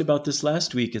we talked about this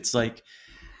last week. It's like,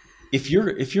 if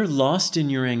you're lost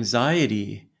in your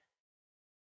anxiety,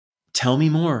 tell me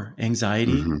more,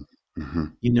 anxiety.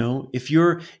 You know, if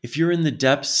you're in the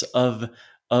depths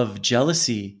of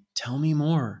jealousy, tell me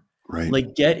more. Right.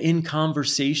 Like, get in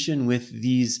conversation with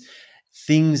these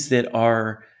things that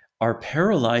are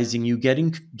paralyzing you. Get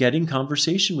in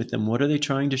conversation with them. What are they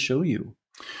trying to show you?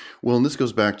 Well, and this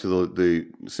goes back to the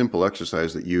simple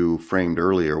exercise that you framed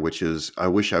earlier, which is, I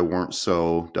wish I weren't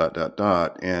so ...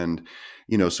 And,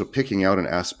 you know, so picking out an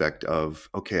aspect of,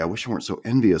 okay, I wish I weren't so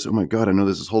envious. Oh my God, I know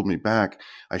this is holding me back.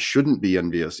 I shouldn't be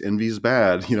envious. Envy is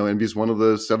bad. You know, envy is one of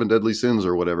the 7 deadly sins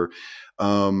or whatever.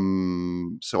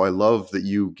 So I love that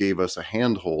you gave us a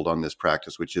handhold on this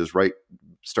practice, which is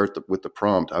start with the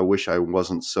prompt, I wish I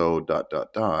wasn't so ...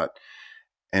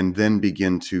 And then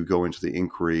begin to go into the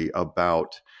inquiry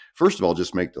about, first of all,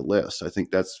 just make the list. I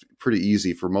think that's pretty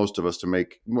easy for most of us to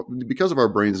make, because of our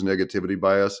brain's negativity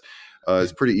bias.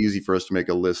 It's pretty easy for us to make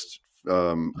a list.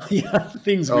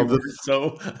 Things we weren't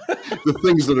so. The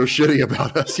things that are shitty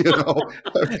about us, you know.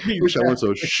 I wish I weren't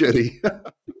so shitty.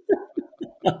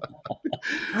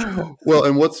 Well,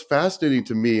 and what's fascinating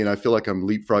to me, and I feel like I'm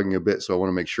leapfrogging a bit, so I want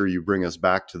to make sure you bring us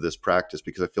back to this practice,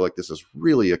 because I feel like this is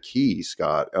really a key,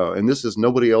 Scott. And this is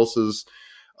nobody else's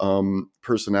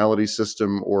personality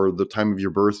system or the time of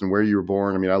your birth and where you were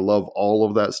born. I mean, I love all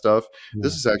of that stuff. Yeah.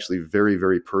 This is actually very,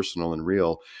 very personal and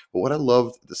real. But what I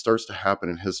love that starts to happen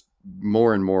and has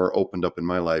more and more opened up in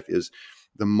my life is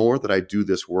the more that I do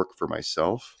this work for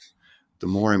myself, the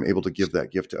more I'm able to give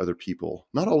that gift to other people.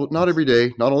 Not every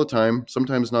day, not all the time,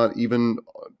 sometimes not even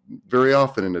very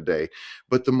often in a day.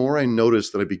 But the more I notice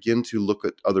that I begin to look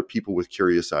at other people with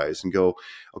curious eyes and go,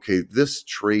 okay, this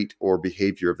trait or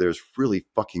behavior of theirs really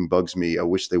fucking bugs me. I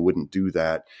wish they wouldn't do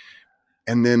that.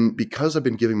 And then because I've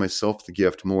been giving myself the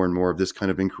gift more and more of this kind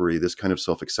of inquiry, this kind of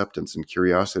self-acceptance and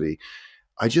curiosity,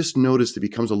 I just noticed it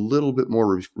becomes a little bit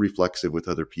more reflexive with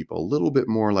other people, a little bit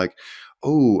more like,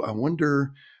 oh, I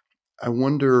wonder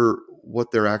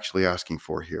what they're actually asking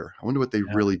for here. I wonder what they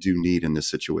really do need in this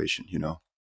situation, you know?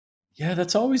 Yeah,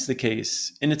 that's always the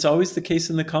case. And it's always the case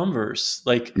in the converse.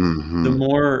 Like, the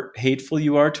more hateful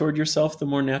you are toward yourself, the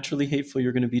more naturally hateful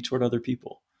you're going to be toward other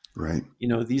people. Right. You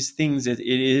know, these things, it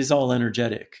is all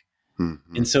energetic.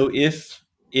 And so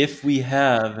if we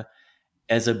have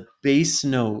as a base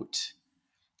note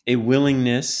a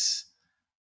willingness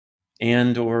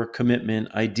and or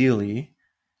commitment, ideally,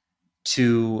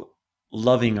 to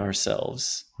loving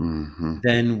ourselves,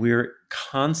 then we're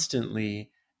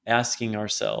constantly asking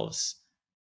ourselves,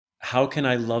 how can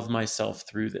I love myself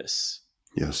through this?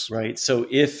 Yes. Right. So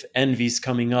if envy's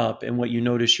coming up and what you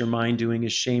notice your mind doing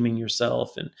is shaming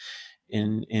yourself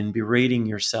and berating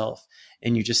yourself,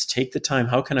 and you just take the time,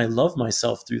 how can I love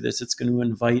myself through this? It's going to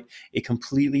invite a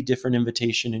completely different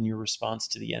invitation in your response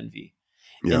to the envy.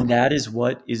 Yeah. And that is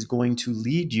what is going to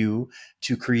lead you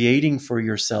to creating for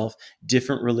yourself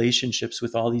different relationships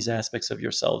with all these aspects of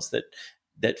yourselves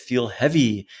that feel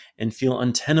heavy and feel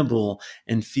untenable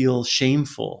and feel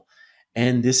shameful.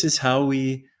 And this is how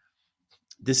we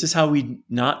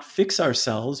not fix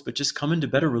ourselves, but just come into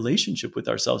better relationship with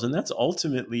ourselves. And that's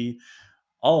ultimately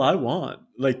all I want.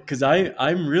 Like, because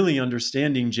I'm really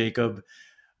understanding, Jacob,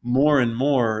 more and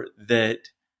more that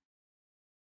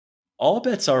all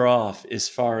bets are off as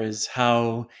far as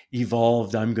how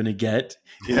evolved I'm going to get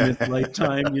in this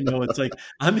lifetime. You know, it's like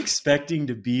I'm expecting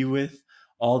to be with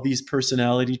all these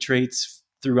personality traits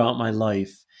throughout my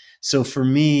life. So for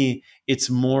me, it's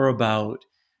more about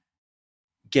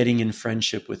getting in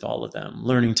friendship with all of them,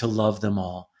 learning to love them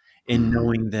all, and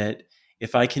knowing that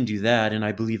if I can do that, and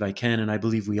I believe I can, and I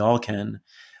believe we all can,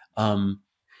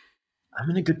 I'm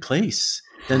in a good place.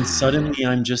 Then suddenly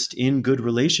I'm just in good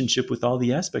relationship with all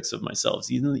the aspects of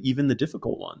myself, even the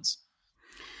difficult ones.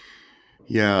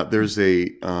 Yeah, there's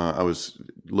I was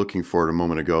looking for it a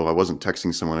moment ago. I wasn't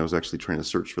texting someone. I was actually trying to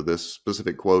search for this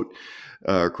specific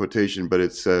quotation, but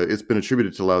it's been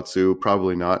attributed to Lao Tzu.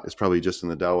 Probably not. It's probably just in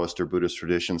the Taoist or Buddhist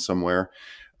tradition somewhere.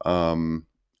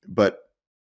 But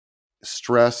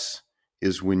stress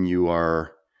is when you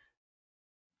are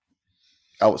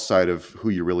outside of who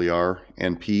you really are,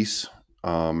 and peace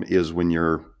is when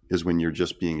you're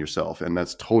just being yourself, and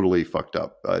that's totally fucked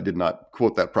up. I did not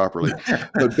quote that properly,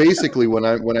 but basically, when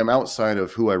I'm outside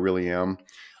of who I really am,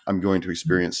 I'm going to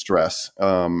experience stress,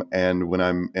 and when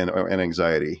and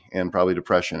anxiety, and probably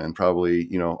depression, and probably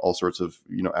all sorts of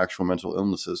actual mental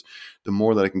illnesses. The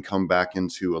more that I can come back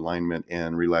into alignment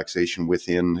and relaxation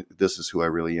within this is who I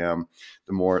really am,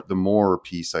 the more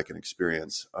peace I can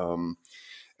experience. And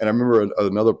I remember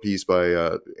another piece by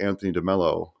Anthony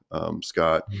DeMello,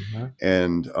 Scott, Mm-hmm.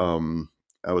 and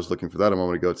I was looking for that a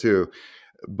moment ago too.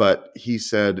 But he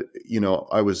said,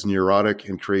 I was neurotic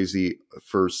and crazy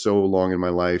for so long in my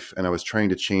life, and I was trying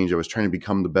to change. I was trying to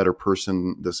become the better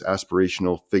person, this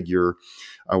aspirational figure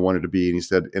I wanted to be. And he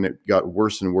said, and it got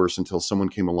worse and worse until someone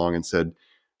came along and said,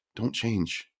 "Don't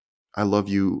change. I love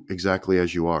you exactly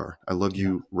as you are. I love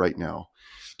you right now.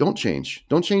 Don't change.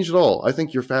 Don't change at all. I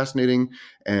think you're fascinating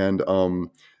and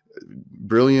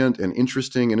brilliant and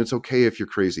interesting. And it's okay if you're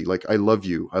crazy. Like, I love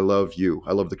you. I love you.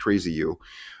 I love the crazy you."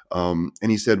 And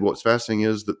he said, what's fascinating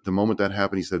is that the moment that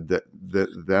happened, he said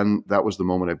then that was the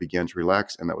moment I began to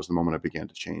relax. And that was the moment I began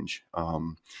to change.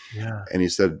 And he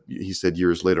said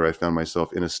years later, I found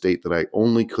myself in a state that I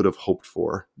only could have hoped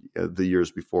for the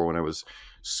years before, when I was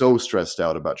so stressed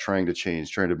out about trying to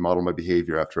change, trying to model my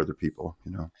behavior after other people,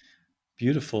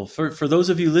 Beautiful. For those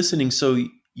of you listening, so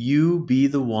you be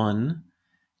the one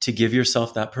to give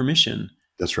yourself that permission.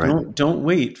 That's right. Don't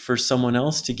wait for someone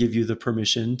else to give you the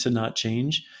permission to not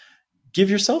change. Give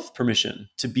yourself permission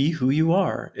to be who you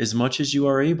are as much as you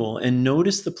are able, and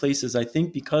notice the places. I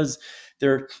think because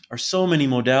there are so many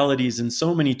modalities and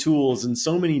so many tools and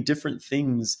so many different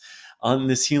things on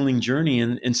this healing journey,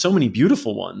 and so many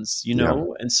beautiful ones,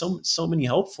 and so many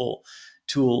helpful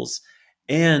tools.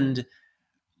 And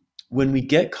when we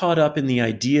get caught up in the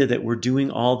idea that we're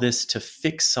doing all this to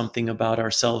fix something about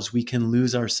ourselves, we can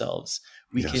lose ourselves.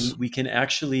 We can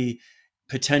actually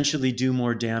potentially do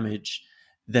more damage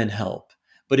than help.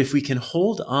 But if we can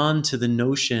hold on to the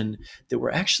notion that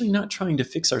we're actually not trying to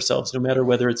fix ourselves, no matter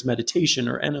whether it's meditation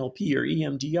or NLP or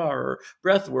EMDR or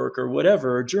breath work or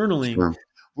whatever, or journaling, Sure.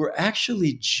 we're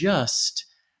actually just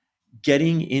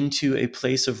getting into a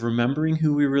place of remembering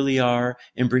who we really are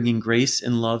and bringing grace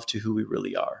and love to who we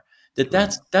really are.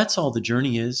 That's all the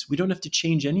journey is. We don't have to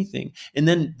change anything. And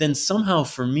then somehow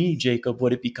for me, Jacob,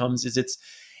 what it becomes is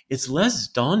it's less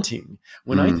daunting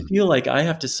when I feel like I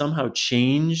have to somehow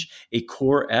change a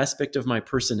core aspect of my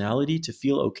personality to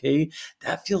feel okay.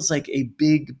 That feels like a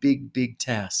big, big, big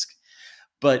task.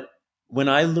 But when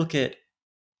I look at,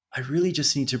 I really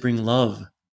just need to bring love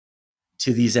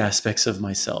to these aspects of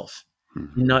myself,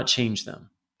 not change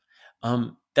them.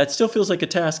 That still feels like a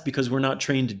task because we're not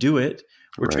trained to do it.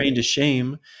 We're trained to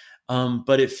shame,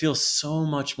 but it feels so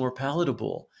much more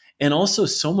palatable and also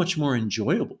so much more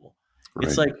enjoyable. Right.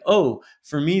 It's like, oh,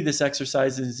 for me, this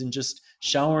exercise isn't just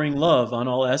showering love on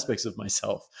all aspects of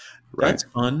myself. That's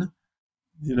fun,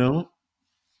 You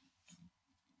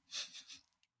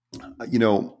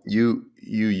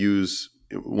use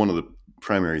one of the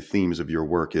primary themes of your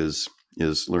work is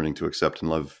learning to accept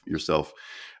and love yourself.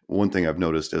 One thing I've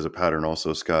noticed as a pattern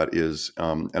also, Scott, is,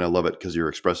 and I love it because you're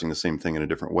expressing the same thing in a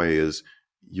different way, is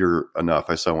you're enough.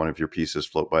 I saw one of your pieces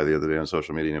float by the other day on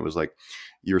social media, and it was like,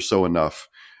 you're so enough.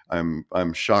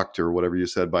 I'm shocked, or whatever you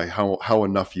said, by how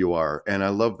enough you are. And I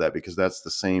love that because that's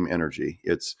the same energy.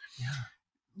 It's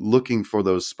looking for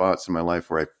those spots in my life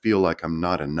where I feel like I'm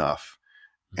not enough.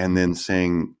 And then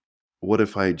saying, what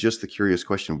if the curious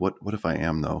question, what if I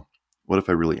am though? What if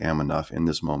I really am enough in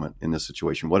this moment, in this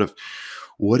situation? What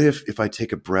if I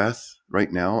take a breath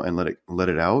right now and let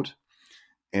it out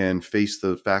and face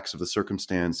the facts of the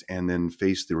circumstance, and then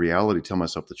face the reality, tell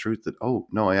myself the truth that, oh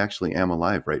no, I actually am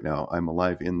alive right now. I'm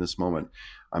alive in this moment.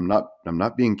 I'm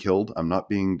not being killed. I'm not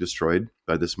being destroyed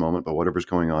by this moment, by whatever's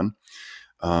going on.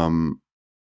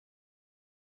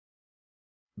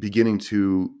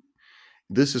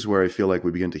 This is where I feel like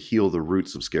we begin to heal the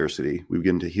roots of scarcity. We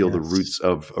begin to heal the roots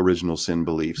of original sin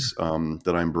beliefs,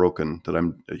 that I'm broken, that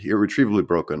I'm irretrievably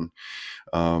broken,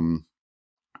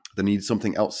 that need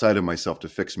something outside of myself to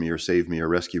fix me or save me or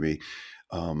rescue me.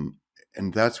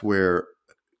 And that's where,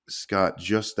 Scott,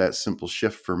 just that simple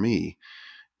shift for me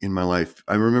in my life.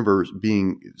 I remember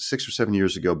being 6 or 7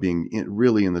 years ago, being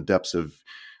really in the depths of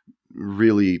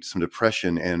really some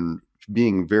depression and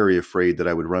being very afraid that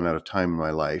I would run out of time in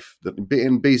my life.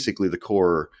 And basically the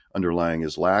core underlying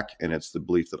is lack. And it's the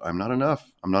belief that I'm not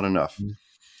enough. I'm not enough.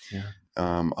 Yeah.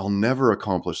 I'll never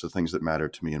accomplish the things that matter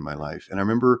to me in my life. And I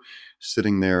remember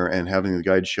sitting there and having the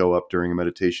guide show up during a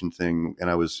meditation thing. And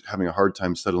I was having a hard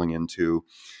time settling into,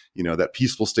 that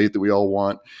peaceful state that we all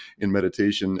want in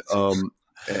meditation.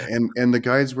 And the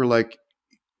guides were like,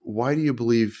 why do you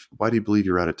believe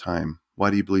you're out of time? Why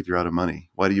do you believe you're out of money?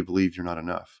 Why do you believe you're not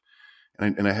enough?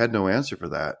 And I had no answer for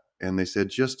that. And they said,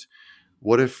 just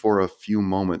what if for a few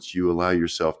moments you allow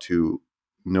yourself to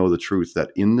know the truth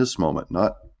that in this moment,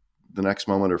 not the next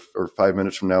moment or 5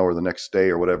 minutes from now or the next day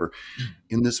or whatever,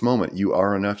 in this moment, you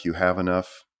are enough, you have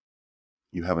enough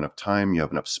time, you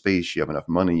have enough space, you have enough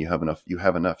money, you have enough,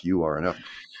 you are enough.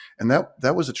 And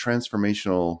that was a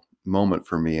transformational moment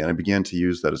for me. And I began to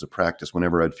use that as a practice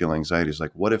whenever I'd feel anxiety. It's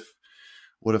like, what if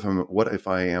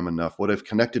I am enough? What if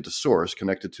connected to source,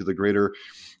 connected to the greater,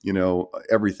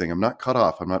 everything? I'm not cut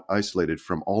off. I'm not isolated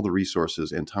from all the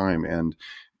resources and time and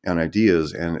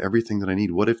ideas and everything that I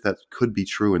need. What if that could be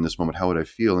true in this moment? How would I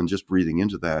feel? And just breathing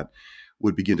into that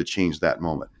would begin to change that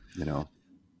moment,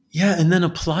 Yeah. And then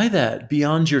apply that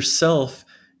beyond yourself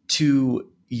to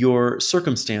your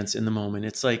circumstance in the moment.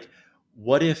 It's like,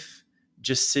 what if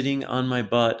just sitting on my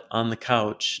butt on the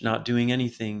couch, not doing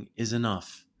anything is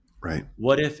enough? Right.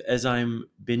 What if as I'm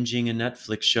binging a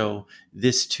Netflix show,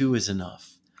 this too is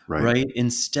enough? Right?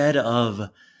 Instead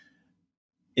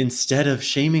of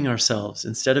shaming ourselves,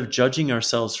 instead of judging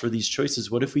ourselves for these choices,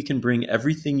 what if we can bring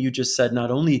everything you just said, not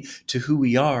only to who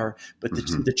we are, but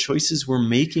to the choices we're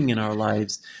making in our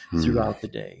lives throughout the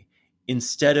day,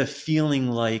 instead of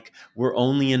feeling like we're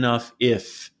only enough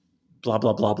if blah,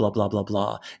 blah, blah, blah, blah, blah,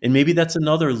 blah. And maybe that's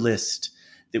another list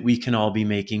that we can all be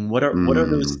making. What are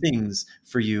those things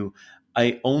for you?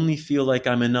 I only feel like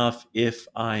I'm enough if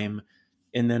I'm,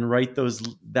 and then write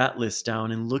that list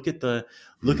down and look at the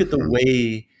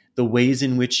ways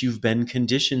in which you've been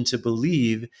conditioned to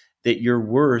believe that your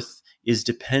worth is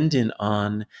dependent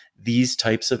on these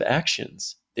types of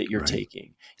actions that you're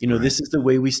taking. This is the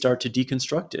way we start to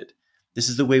deconstruct it. This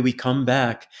is the way we come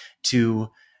back to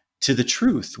the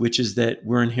truth, which is that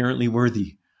we're inherently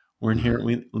worthy. We're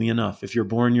inherently enough. If you're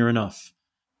born, you're enough.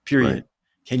 Period. Right.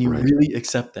 Can you really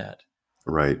accept that?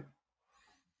 Right.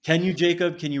 Can you,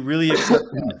 Jacob? Can you really accept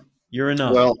that? You're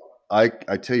enough. Well, I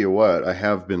tell you what, I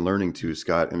have been learning to,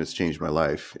 Scott, and it's changed my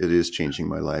life. It is changing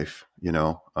my life,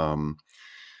 and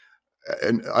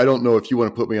I don't know if you want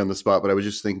to put me on the spot, but I was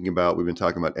just thinking about, we've been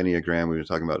talking about Enneagram, we've been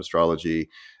talking about astrology,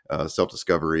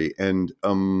 self-discovery. And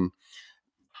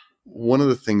one of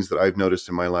the things that I've noticed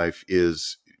in my life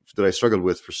is that I struggled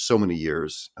with for so many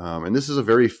years. And this is a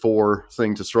very 4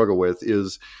 thing to struggle with,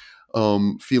 is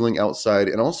feeling outside,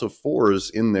 and also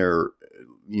 4s in there,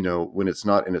 when it's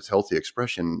not in its healthy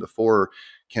expression, the 4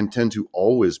 can tend to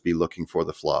always be looking for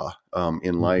the flaw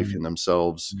in life, in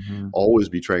themselves, always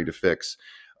be trying to fix,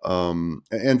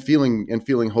 and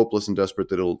feeling hopeless and desperate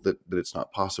that it's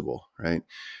not possible. Right.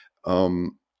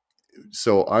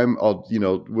 So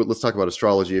let's talk about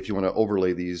astrology if you want to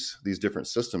overlay these different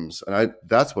systems. And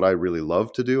that's what I really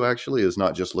love to do, actually, is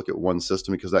not just look at one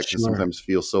system, because that can sometimes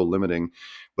feel so limiting.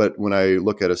 But when I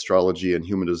look at astrology and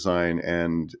human design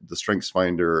and the Strengths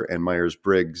Finder and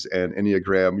Myers-Briggs and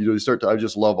Enneagram, I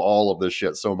just love all of this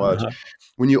shit so much.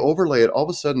 When you overlay it, all of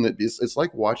a sudden it's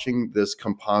like watching this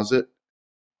composite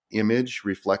image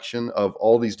reflection of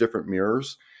all these different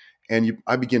mirrors. And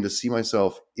I begin to see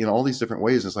myself in all these different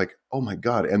ways. It's like, oh my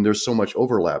God. And there's so much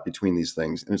overlap between these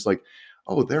things. And it's like,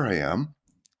 oh, there I am.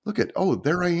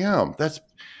 There I am.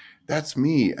 That's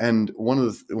me. And one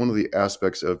of the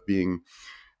aspects of being,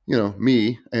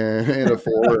 me and a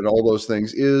 4 and all those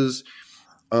things is,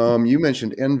 you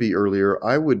mentioned envy earlier.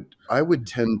 I would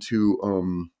tend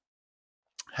to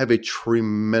have a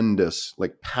tremendous,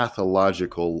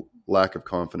 pathological lack of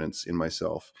confidence in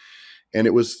myself. And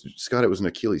it was an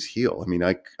Achilles heel. I mean,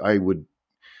 I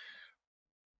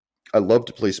love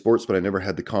to play sports, but I never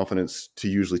had the confidence to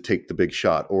usually take the big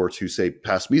shot or to say,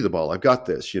 pass me the ball. I've got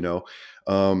this, In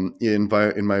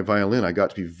my violin, I got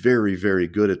to be very, very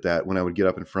good at that. When I would get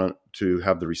up in front to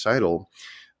have the recital,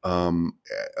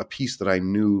 a piece that I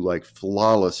knew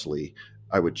flawlessly,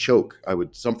 I would choke.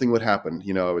 Something would happen,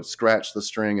 I would scratch the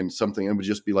string and something, and it would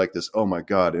just be like this, oh my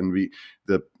God. And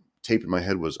the tape in my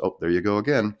head was, oh, there you go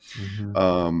again.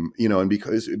 And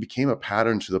because it became a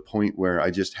pattern to the point where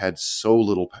I just had so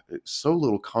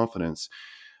little confidence.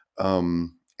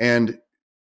 And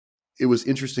it was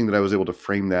interesting that I was able to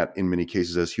frame that in many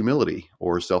cases as humility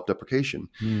or self-deprecation.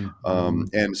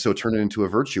 And so turn it into a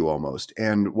virtue almost.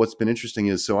 And what's been interesting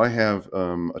is, so I have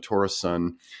a Taurus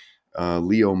sun,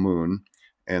 Leo moon,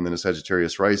 and then a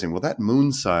Sagittarius rising. Well, that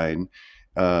moon sign,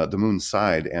 the moon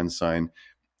side and sign,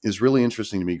 is really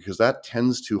interesting to me because that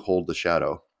tends to hold the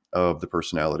shadow of the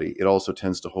personality. It also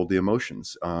tends to hold the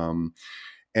emotions.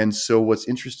 And so what's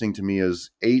interesting to me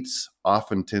is 8s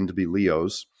often tend to be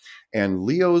Leos, and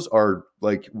Leos are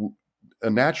like, a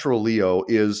natural Leo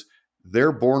is,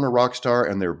 they're born a rock star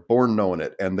and they're born knowing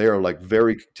it. And they are like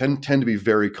tend to be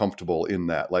very comfortable in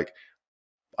that. Like,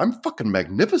 I'm fucking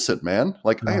magnificent, man.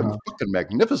 Like, I am fucking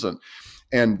magnificent.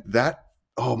 And that,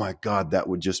 oh my God, that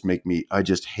would just make me, I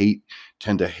just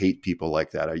tend to hate people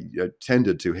like that. I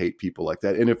tended to hate people like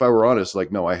that. And if I were honest,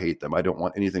 like, no, I hate them. I don't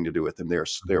want anything to do with them.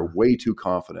 They're way too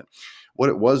confident. What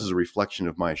it was is a reflection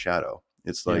of my shadow.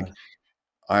 It's like,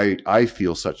 I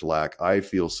feel such lack. I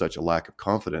feel such a lack of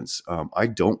confidence. I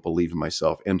don't believe in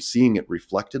myself, and seeing it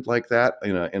reflected like that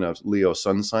in a Leo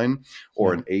sun sign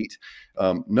or an 8,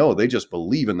 no, they just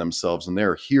believe in themselves and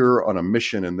they're here on a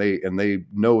mission, and they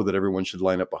know that everyone should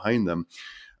line up behind them.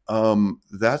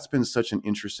 That's been such an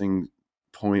interesting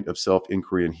point of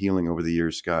self-inquiry and healing over the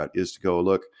years, Scott, is to go,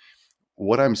 look,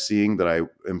 what I'm seeing that I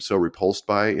am so repulsed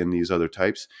by in these other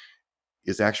types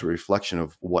is actually a reflection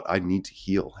of what I need to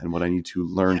heal and what I need to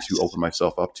learn to open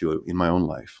myself up to in my own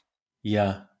life.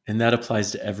 Yeah. And that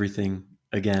applies to everything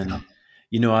again.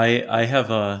 Yeah. I have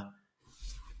a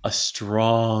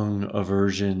strong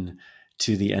aversion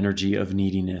to the energy of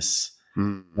neediness,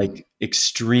 like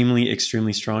extremely,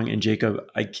 extremely strong. And Jacob,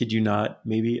 I kid you not,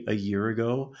 maybe a year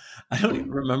ago, I don't even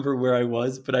remember where I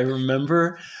was, but I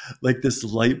remember like this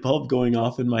light bulb going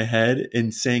off in my head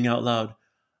and saying out loud,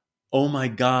 oh my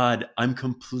God, I'm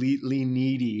completely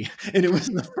needy. And it was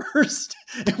the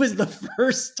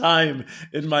first time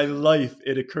in my life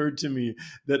it occurred to me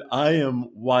that I am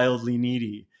wildly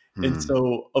needy. And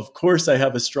so, of course, I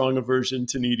have a strong aversion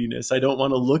to neediness. I don't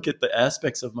want to look at the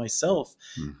aspects of myself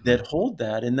that hold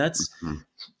that. And that's,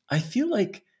 I feel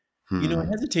like, I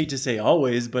hesitate to say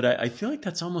always, but I feel like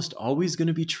that's almost always going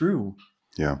to be true.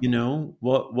 Yeah.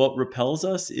 What repels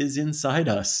us is inside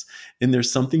us, and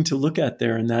there's something to look at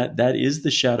there. And that is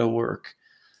the shadow work.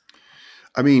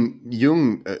 I mean,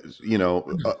 Jung,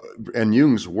 and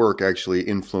Jung's work actually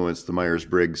influenced the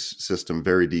Myers-Briggs system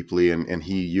very deeply. And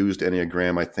he used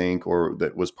Enneagram, I think, or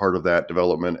that was part of that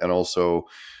development. And also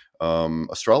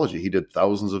astrology. He did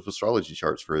thousands of astrology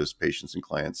charts for his patients and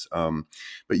clients.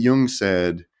 But Jung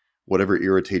said, whatever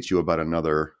irritates you about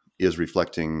another is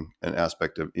reflecting an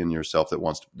aspect in yourself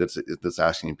that's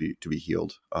asking to be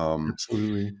healed.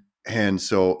 Absolutely. And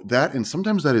so and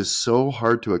sometimes that is so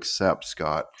hard to accept,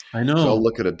 Scott. I know. So I'll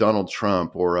look at a Donald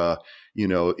Trump or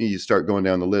you start going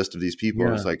down the list of these people,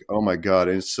 and it's like, oh my God.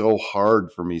 And it's so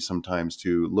hard for me sometimes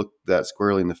to look that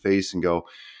squarely in the face and go,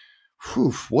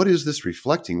 whew, what is this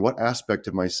reflecting? What aspect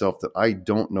of myself that I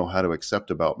don't know how to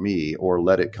accept about me or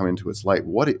let it come into its light?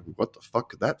 What the fuck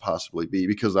could that possibly be?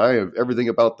 Because everything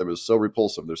about them is so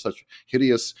repulsive. They're such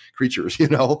hideous creatures,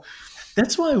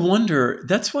 That's why I wonder.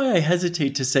 That's why I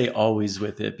hesitate to say always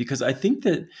with it, because I think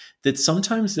that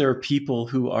sometimes there are people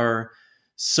who are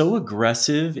so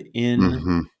aggressive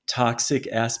in toxic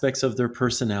aspects of their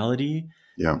personality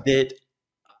that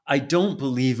I don't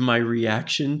believe my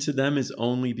reaction to them is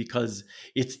only because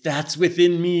that's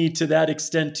within me to that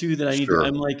extent too, that I need to,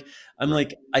 I'm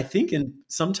like, I think, and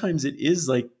sometimes it is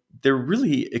like they're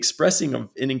really expressing an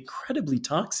incredibly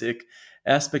toxic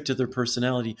aspect of their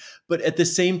personality. But at the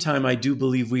same time, I do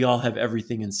believe we all have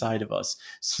everything inside of us.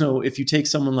 So if you take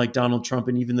someone like Donald Trump,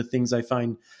 and even the things I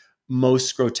find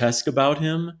most grotesque about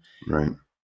him, right,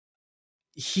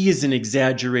 he is an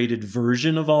exaggerated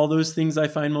version of all those things I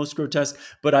find most grotesque,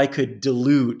 but I could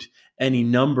dilute any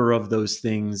number of those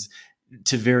things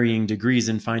to varying degrees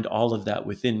and find all of that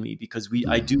within me, because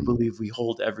I do believe we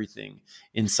hold everything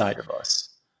inside of us.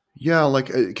 Yeah,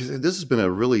 because this has been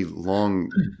a really long,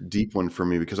 deep one for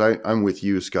me, because I'm with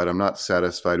you, Scott. I'm not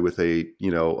satisfied with a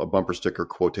bumper sticker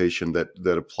quotation that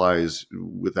applies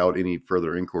without any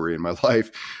further inquiry in my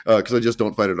life, because I just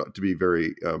don't find it to be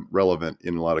very relevant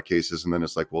in a lot of cases. And then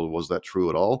it's like, well, was that true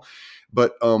at all?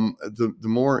 But the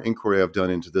more inquiry I've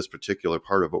done into this particular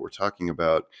part of what we're talking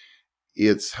about,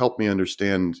 it's helped me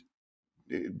understand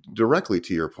directly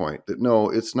to your point that no,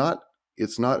 it's not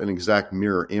an exact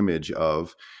mirror image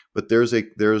of. But there's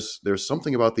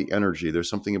something about the energy. There's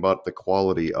something about the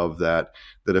quality of that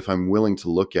if I'm willing to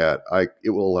look at,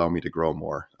 it will allow me to grow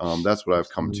more. That's what I've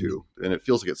come to, and it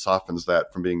feels like it softens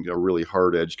that from being a really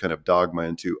hard edge kind of dogma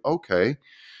into okay.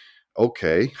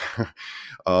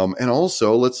 And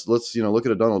also let's look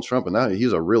at a Donald Trump, and that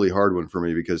he's a really hard one for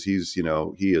me, because he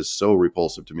is so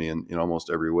repulsive to me in almost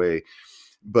every way.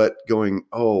 But going,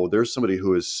 oh, there's somebody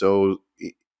who is so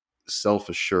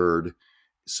self-assured,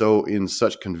 so in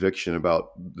such conviction about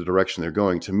the direction they're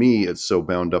going. To me, it's so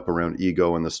bound up around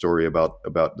ego and the story about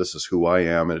this is who I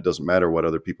am, and it doesn't matter what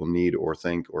other people need or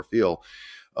think or feel.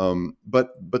 But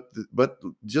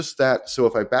just that. So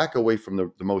if I back away from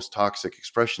the most toxic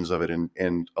expressions of it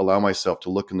and allow myself to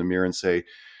look in the mirror and say,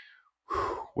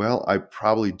 well, I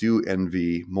probably do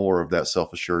envy more of that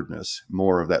self-assuredness,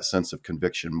 more of that sense of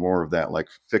conviction, more of that like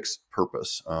fixed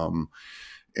purpose.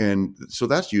 And so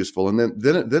that's useful. And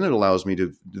then it allows me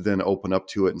to then open up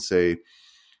to it and say,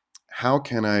 how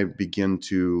can I begin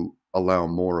to allow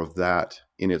more of that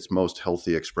in its most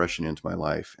healthy expression into my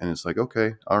life? And it's like,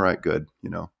 okay, all right, good.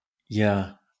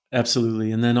 Yeah,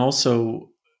 absolutely. And then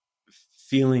also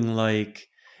feeling like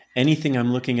anything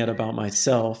I'm looking at about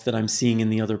myself that I'm seeing in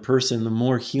the other person, the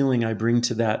more healing I bring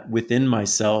to that within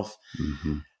myself,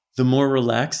 Mm-hmm. the more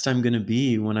relaxed I'm going to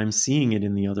be when I'm seeing it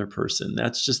in the other person.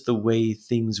 That's just the way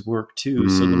things work too.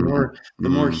 So the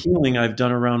more healing I've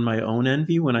done around my own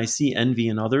envy, when I see envy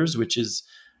in others, which is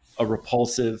a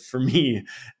repulsive for me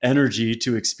energy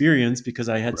to experience because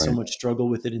I had so much struggle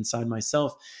with it inside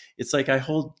myself. It's like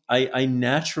I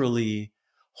naturally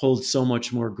hold so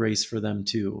much more grace for them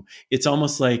too. It's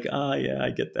almost like, yeah,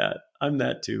 I get that. I'm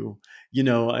that too.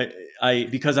 I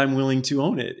because I'm willing to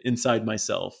own it inside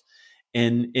myself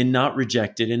and not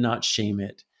reject it and not shame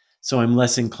it. So I'm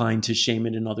less inclined to shame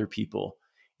it in other people.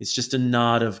 It's just a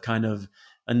nod of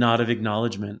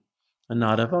acknowledgement, a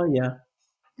nod of, oh yeah.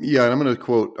 Yeah, and I'm going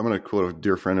to quote a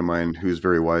dear friend of mine who's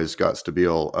very wise, Scott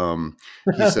Stabile.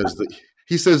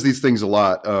 He says these things a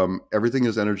lot. Everything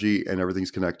is energy, and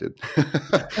everything's connected.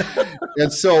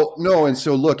 and so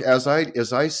look, as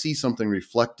I see something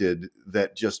reflected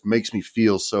that just makes me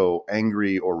feel so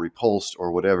angry or repulsed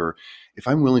or whatever, if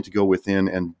I'm willing to go within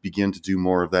and begin to do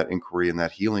more of that inquiry and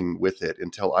that healing with it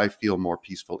until I feel more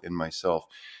peaceful in myself,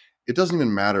 it doesn't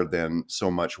even matter then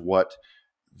so much what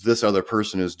this other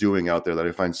person is doing out there that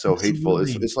I find so hateful.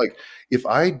 It's like if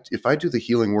I do the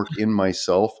healing work in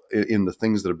myself, in the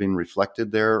things that are being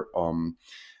reflected there,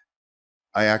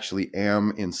 I actually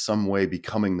am in some way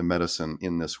becoming the medicine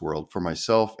in this world for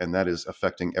myself, and that is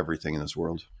affecting everything in this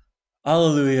world.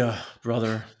 Hallelujah,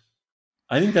 brother.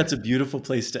 I think that's a beautiful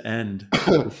place to end.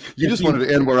 You just wanted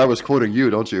to end where I was quoting you,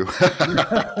 don't you?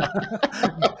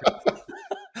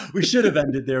 We should have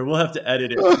ended there. We'll have to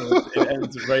edit it. So it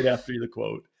ends right after the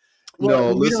quote.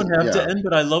 Well, No, we don't have to end,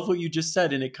 but I love what you just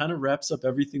said, and it kind of wraps up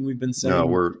everything we've been saying. No,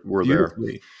 we're there.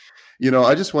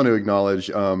 I just want to acknowledge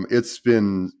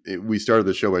we started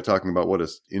the show by talking about what an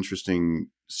interesting,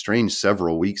 strange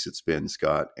several weeks it's been,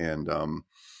 Scott. And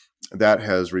that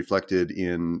has reflected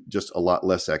in just a lot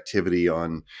less activity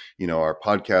on, our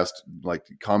podcast, like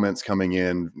comments coming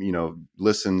in,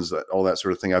 listens, all that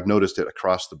sort of thing. I've noticed it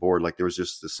across the board. Like there was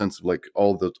just the sense of like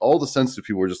all the sensitive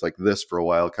people were just like this for a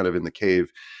while, kind of in the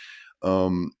cave.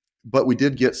 But we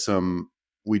did get some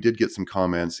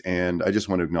comments, and I just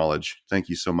want to acknowledge, thank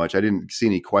you so much. I didn't see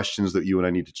any questions that you and I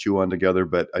need to chew on together,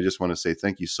 but I just want to say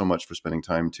thank you so much for spending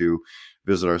time to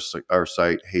visit our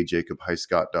site,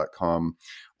 heyjacobhiscott.com,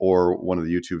 or one of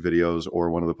the YouTube videos or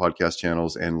one of the podcast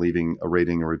channels, and leaving a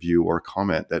rating, a review, or a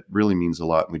comment. That really means a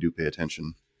lot, and we do pay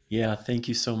attention. Yeah, thank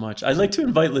you so much. I'd like to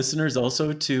invite listeners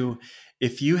also to,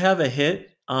 if you have a hit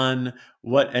on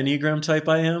what Enneagram type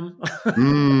I am,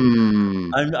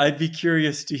 I'd be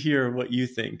curious to hear what you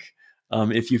think,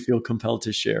 if you feel compelled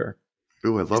to share.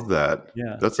 Oh, I love that.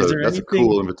 Yeah. That's a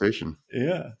cool invitation.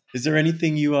 Yeah. Is there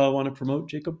anything you want to promote,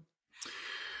 Jacob?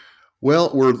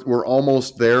 Well, we're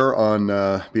almost there on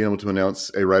being able to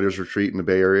announce a writer's retreat in the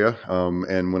Bay Area.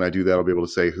 And when I do that, I'll be able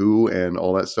to say who and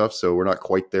all that stuff. So we're not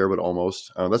quite there, but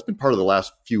almost. That's been part of the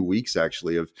last few weeks,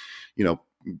 actually, of,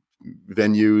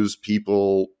 venues,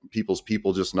 people's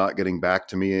people just not getting back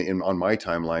to me on my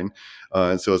timeline.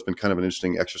 And so it's been kind of an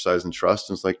interesting exercise in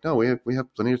trust. And it's like, no, we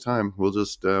have plenty of time. We'll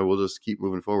just keep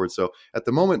moving forward. So at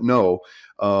the moment, no.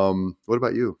 What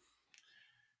about you?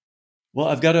 Well,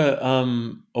 I've got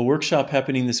a workshop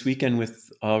happening this weekend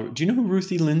with, do you know who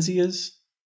Ruthie Lindsay is?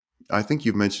 I think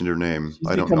you've mentioned her name.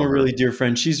 I don't know. She's become a really dear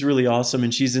friend. She's really awesome,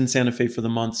 and she's in Santa Fe for the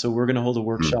month. So we're going to hold a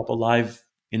workshop, a live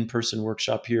in-person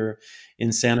workshop here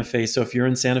in Santa Fe. So if you're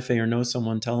in Santa Fe or know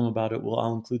someone, tell them about it.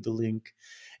 I'll include the link.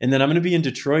 And then I'm going to be in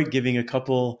Detroit giving a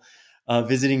couple,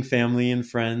 visiting family and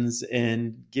friends,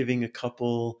 and giving a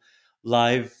couple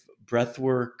live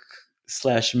breathwork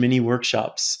 / mini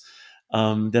workshops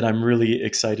that I'm really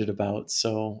excited about.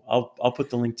 So I'll put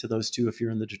the link to those too if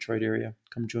you're in the Detroit area.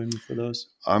 Come join me for those.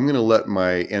 I'm going to let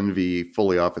my envy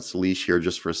fully off its leash here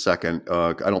just for a second.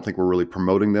 I don't think we're really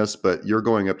promoting this, but you're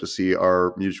going up to see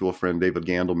our mutual friend David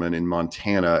Gandelman in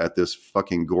Montana at this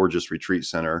fucking gorgeous retreat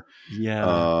center. Yeah.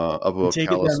 Up above Take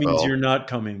Kalispell. it that means you're not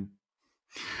coming.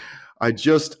 I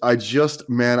just,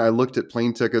 man, I looked at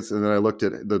plane tickets and then I looked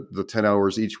at the 10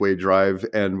 hours each way drive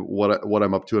and what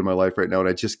I'm up to in my life right now. And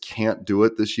I just can't do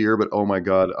it this year, but oh my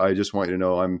God, I just want you to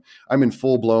know I'm in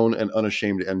full blown and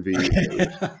unashamed envy.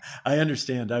 I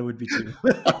understand. I would be too.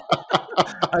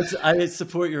 I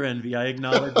support your envy. I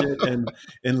acknowledge it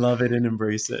and love it and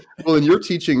embrace it. Well, and you're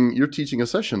teaching a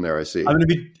session there, I see. I'm going to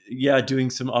be,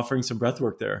 offering some breath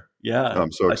work there. Yeah.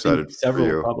 I'm so excited.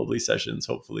 Several probably sessions,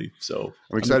 hopefully. So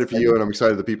I'm excited for you, and I'm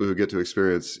excited the people who get to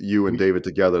experience you and David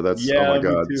together. That's, oh my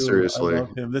God, seriously. I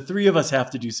love him. The three of us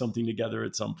have to do something together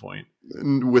at some point.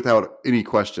 Without any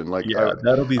question. Like,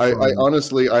 that'll be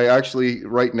fun. I actually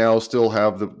right now still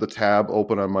have the tab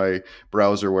open on my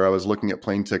browser where I was looking at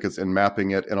plane tickets and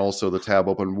mapping it, and also the tab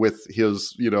open with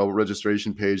his,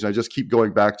 registration page. And I just keep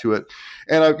going back to it.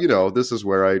 And this is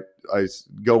where I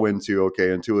go into,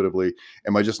 okay, intuitively,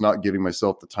 am I just not giving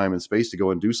myself the time and space to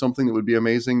go and do something that would be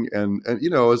amazing? And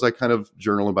as I kind of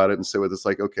journal about it and sit with it, it's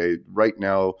like, okay, right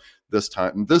now, this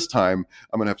time, I'm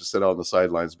going to have to sit out on the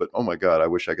sidelines. But oh my God, I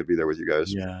wish I could be there with you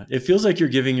guys. Yeah. It feels like you're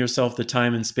giving yourself the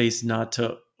time and space not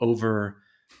to over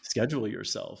schedule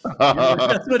yourself.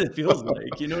 That's what it feels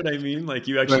like. You know what I mean? Like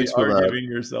you actually are giving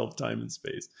yourself time and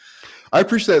space. I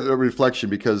appreciate that reflection,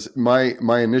 because my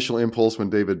initial impulse when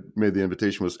David made the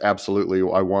invitation was absolutely,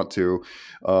 I want to.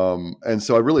 And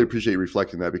so I really appreciate you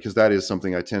reflecting that, because that is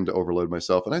something I tend to overload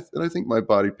myself. And I think my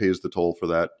body pays the toll for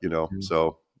that,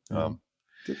 so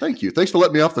thank you. Thanks for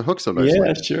letting me off the hook so nicely.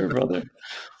 Yeah, sure, brother.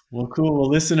 Well, cool. Well,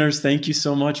 listeners, thank you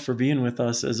so much for being with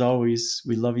us. As always,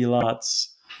 we love you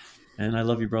lots. And I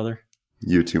love you, brother.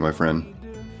 You too, my friend.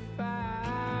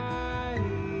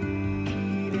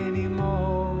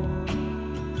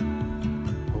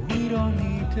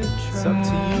 It's up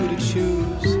to you to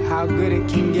choose how good it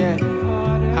can get,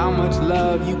 how much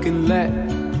love you can let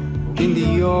into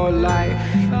your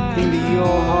life, into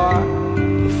your heart,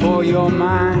 before your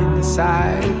mind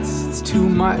decides it's too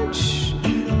much.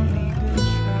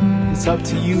 It's up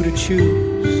to you to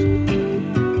choose.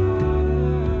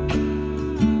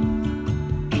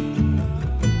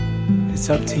 It's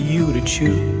up to you to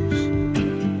choose.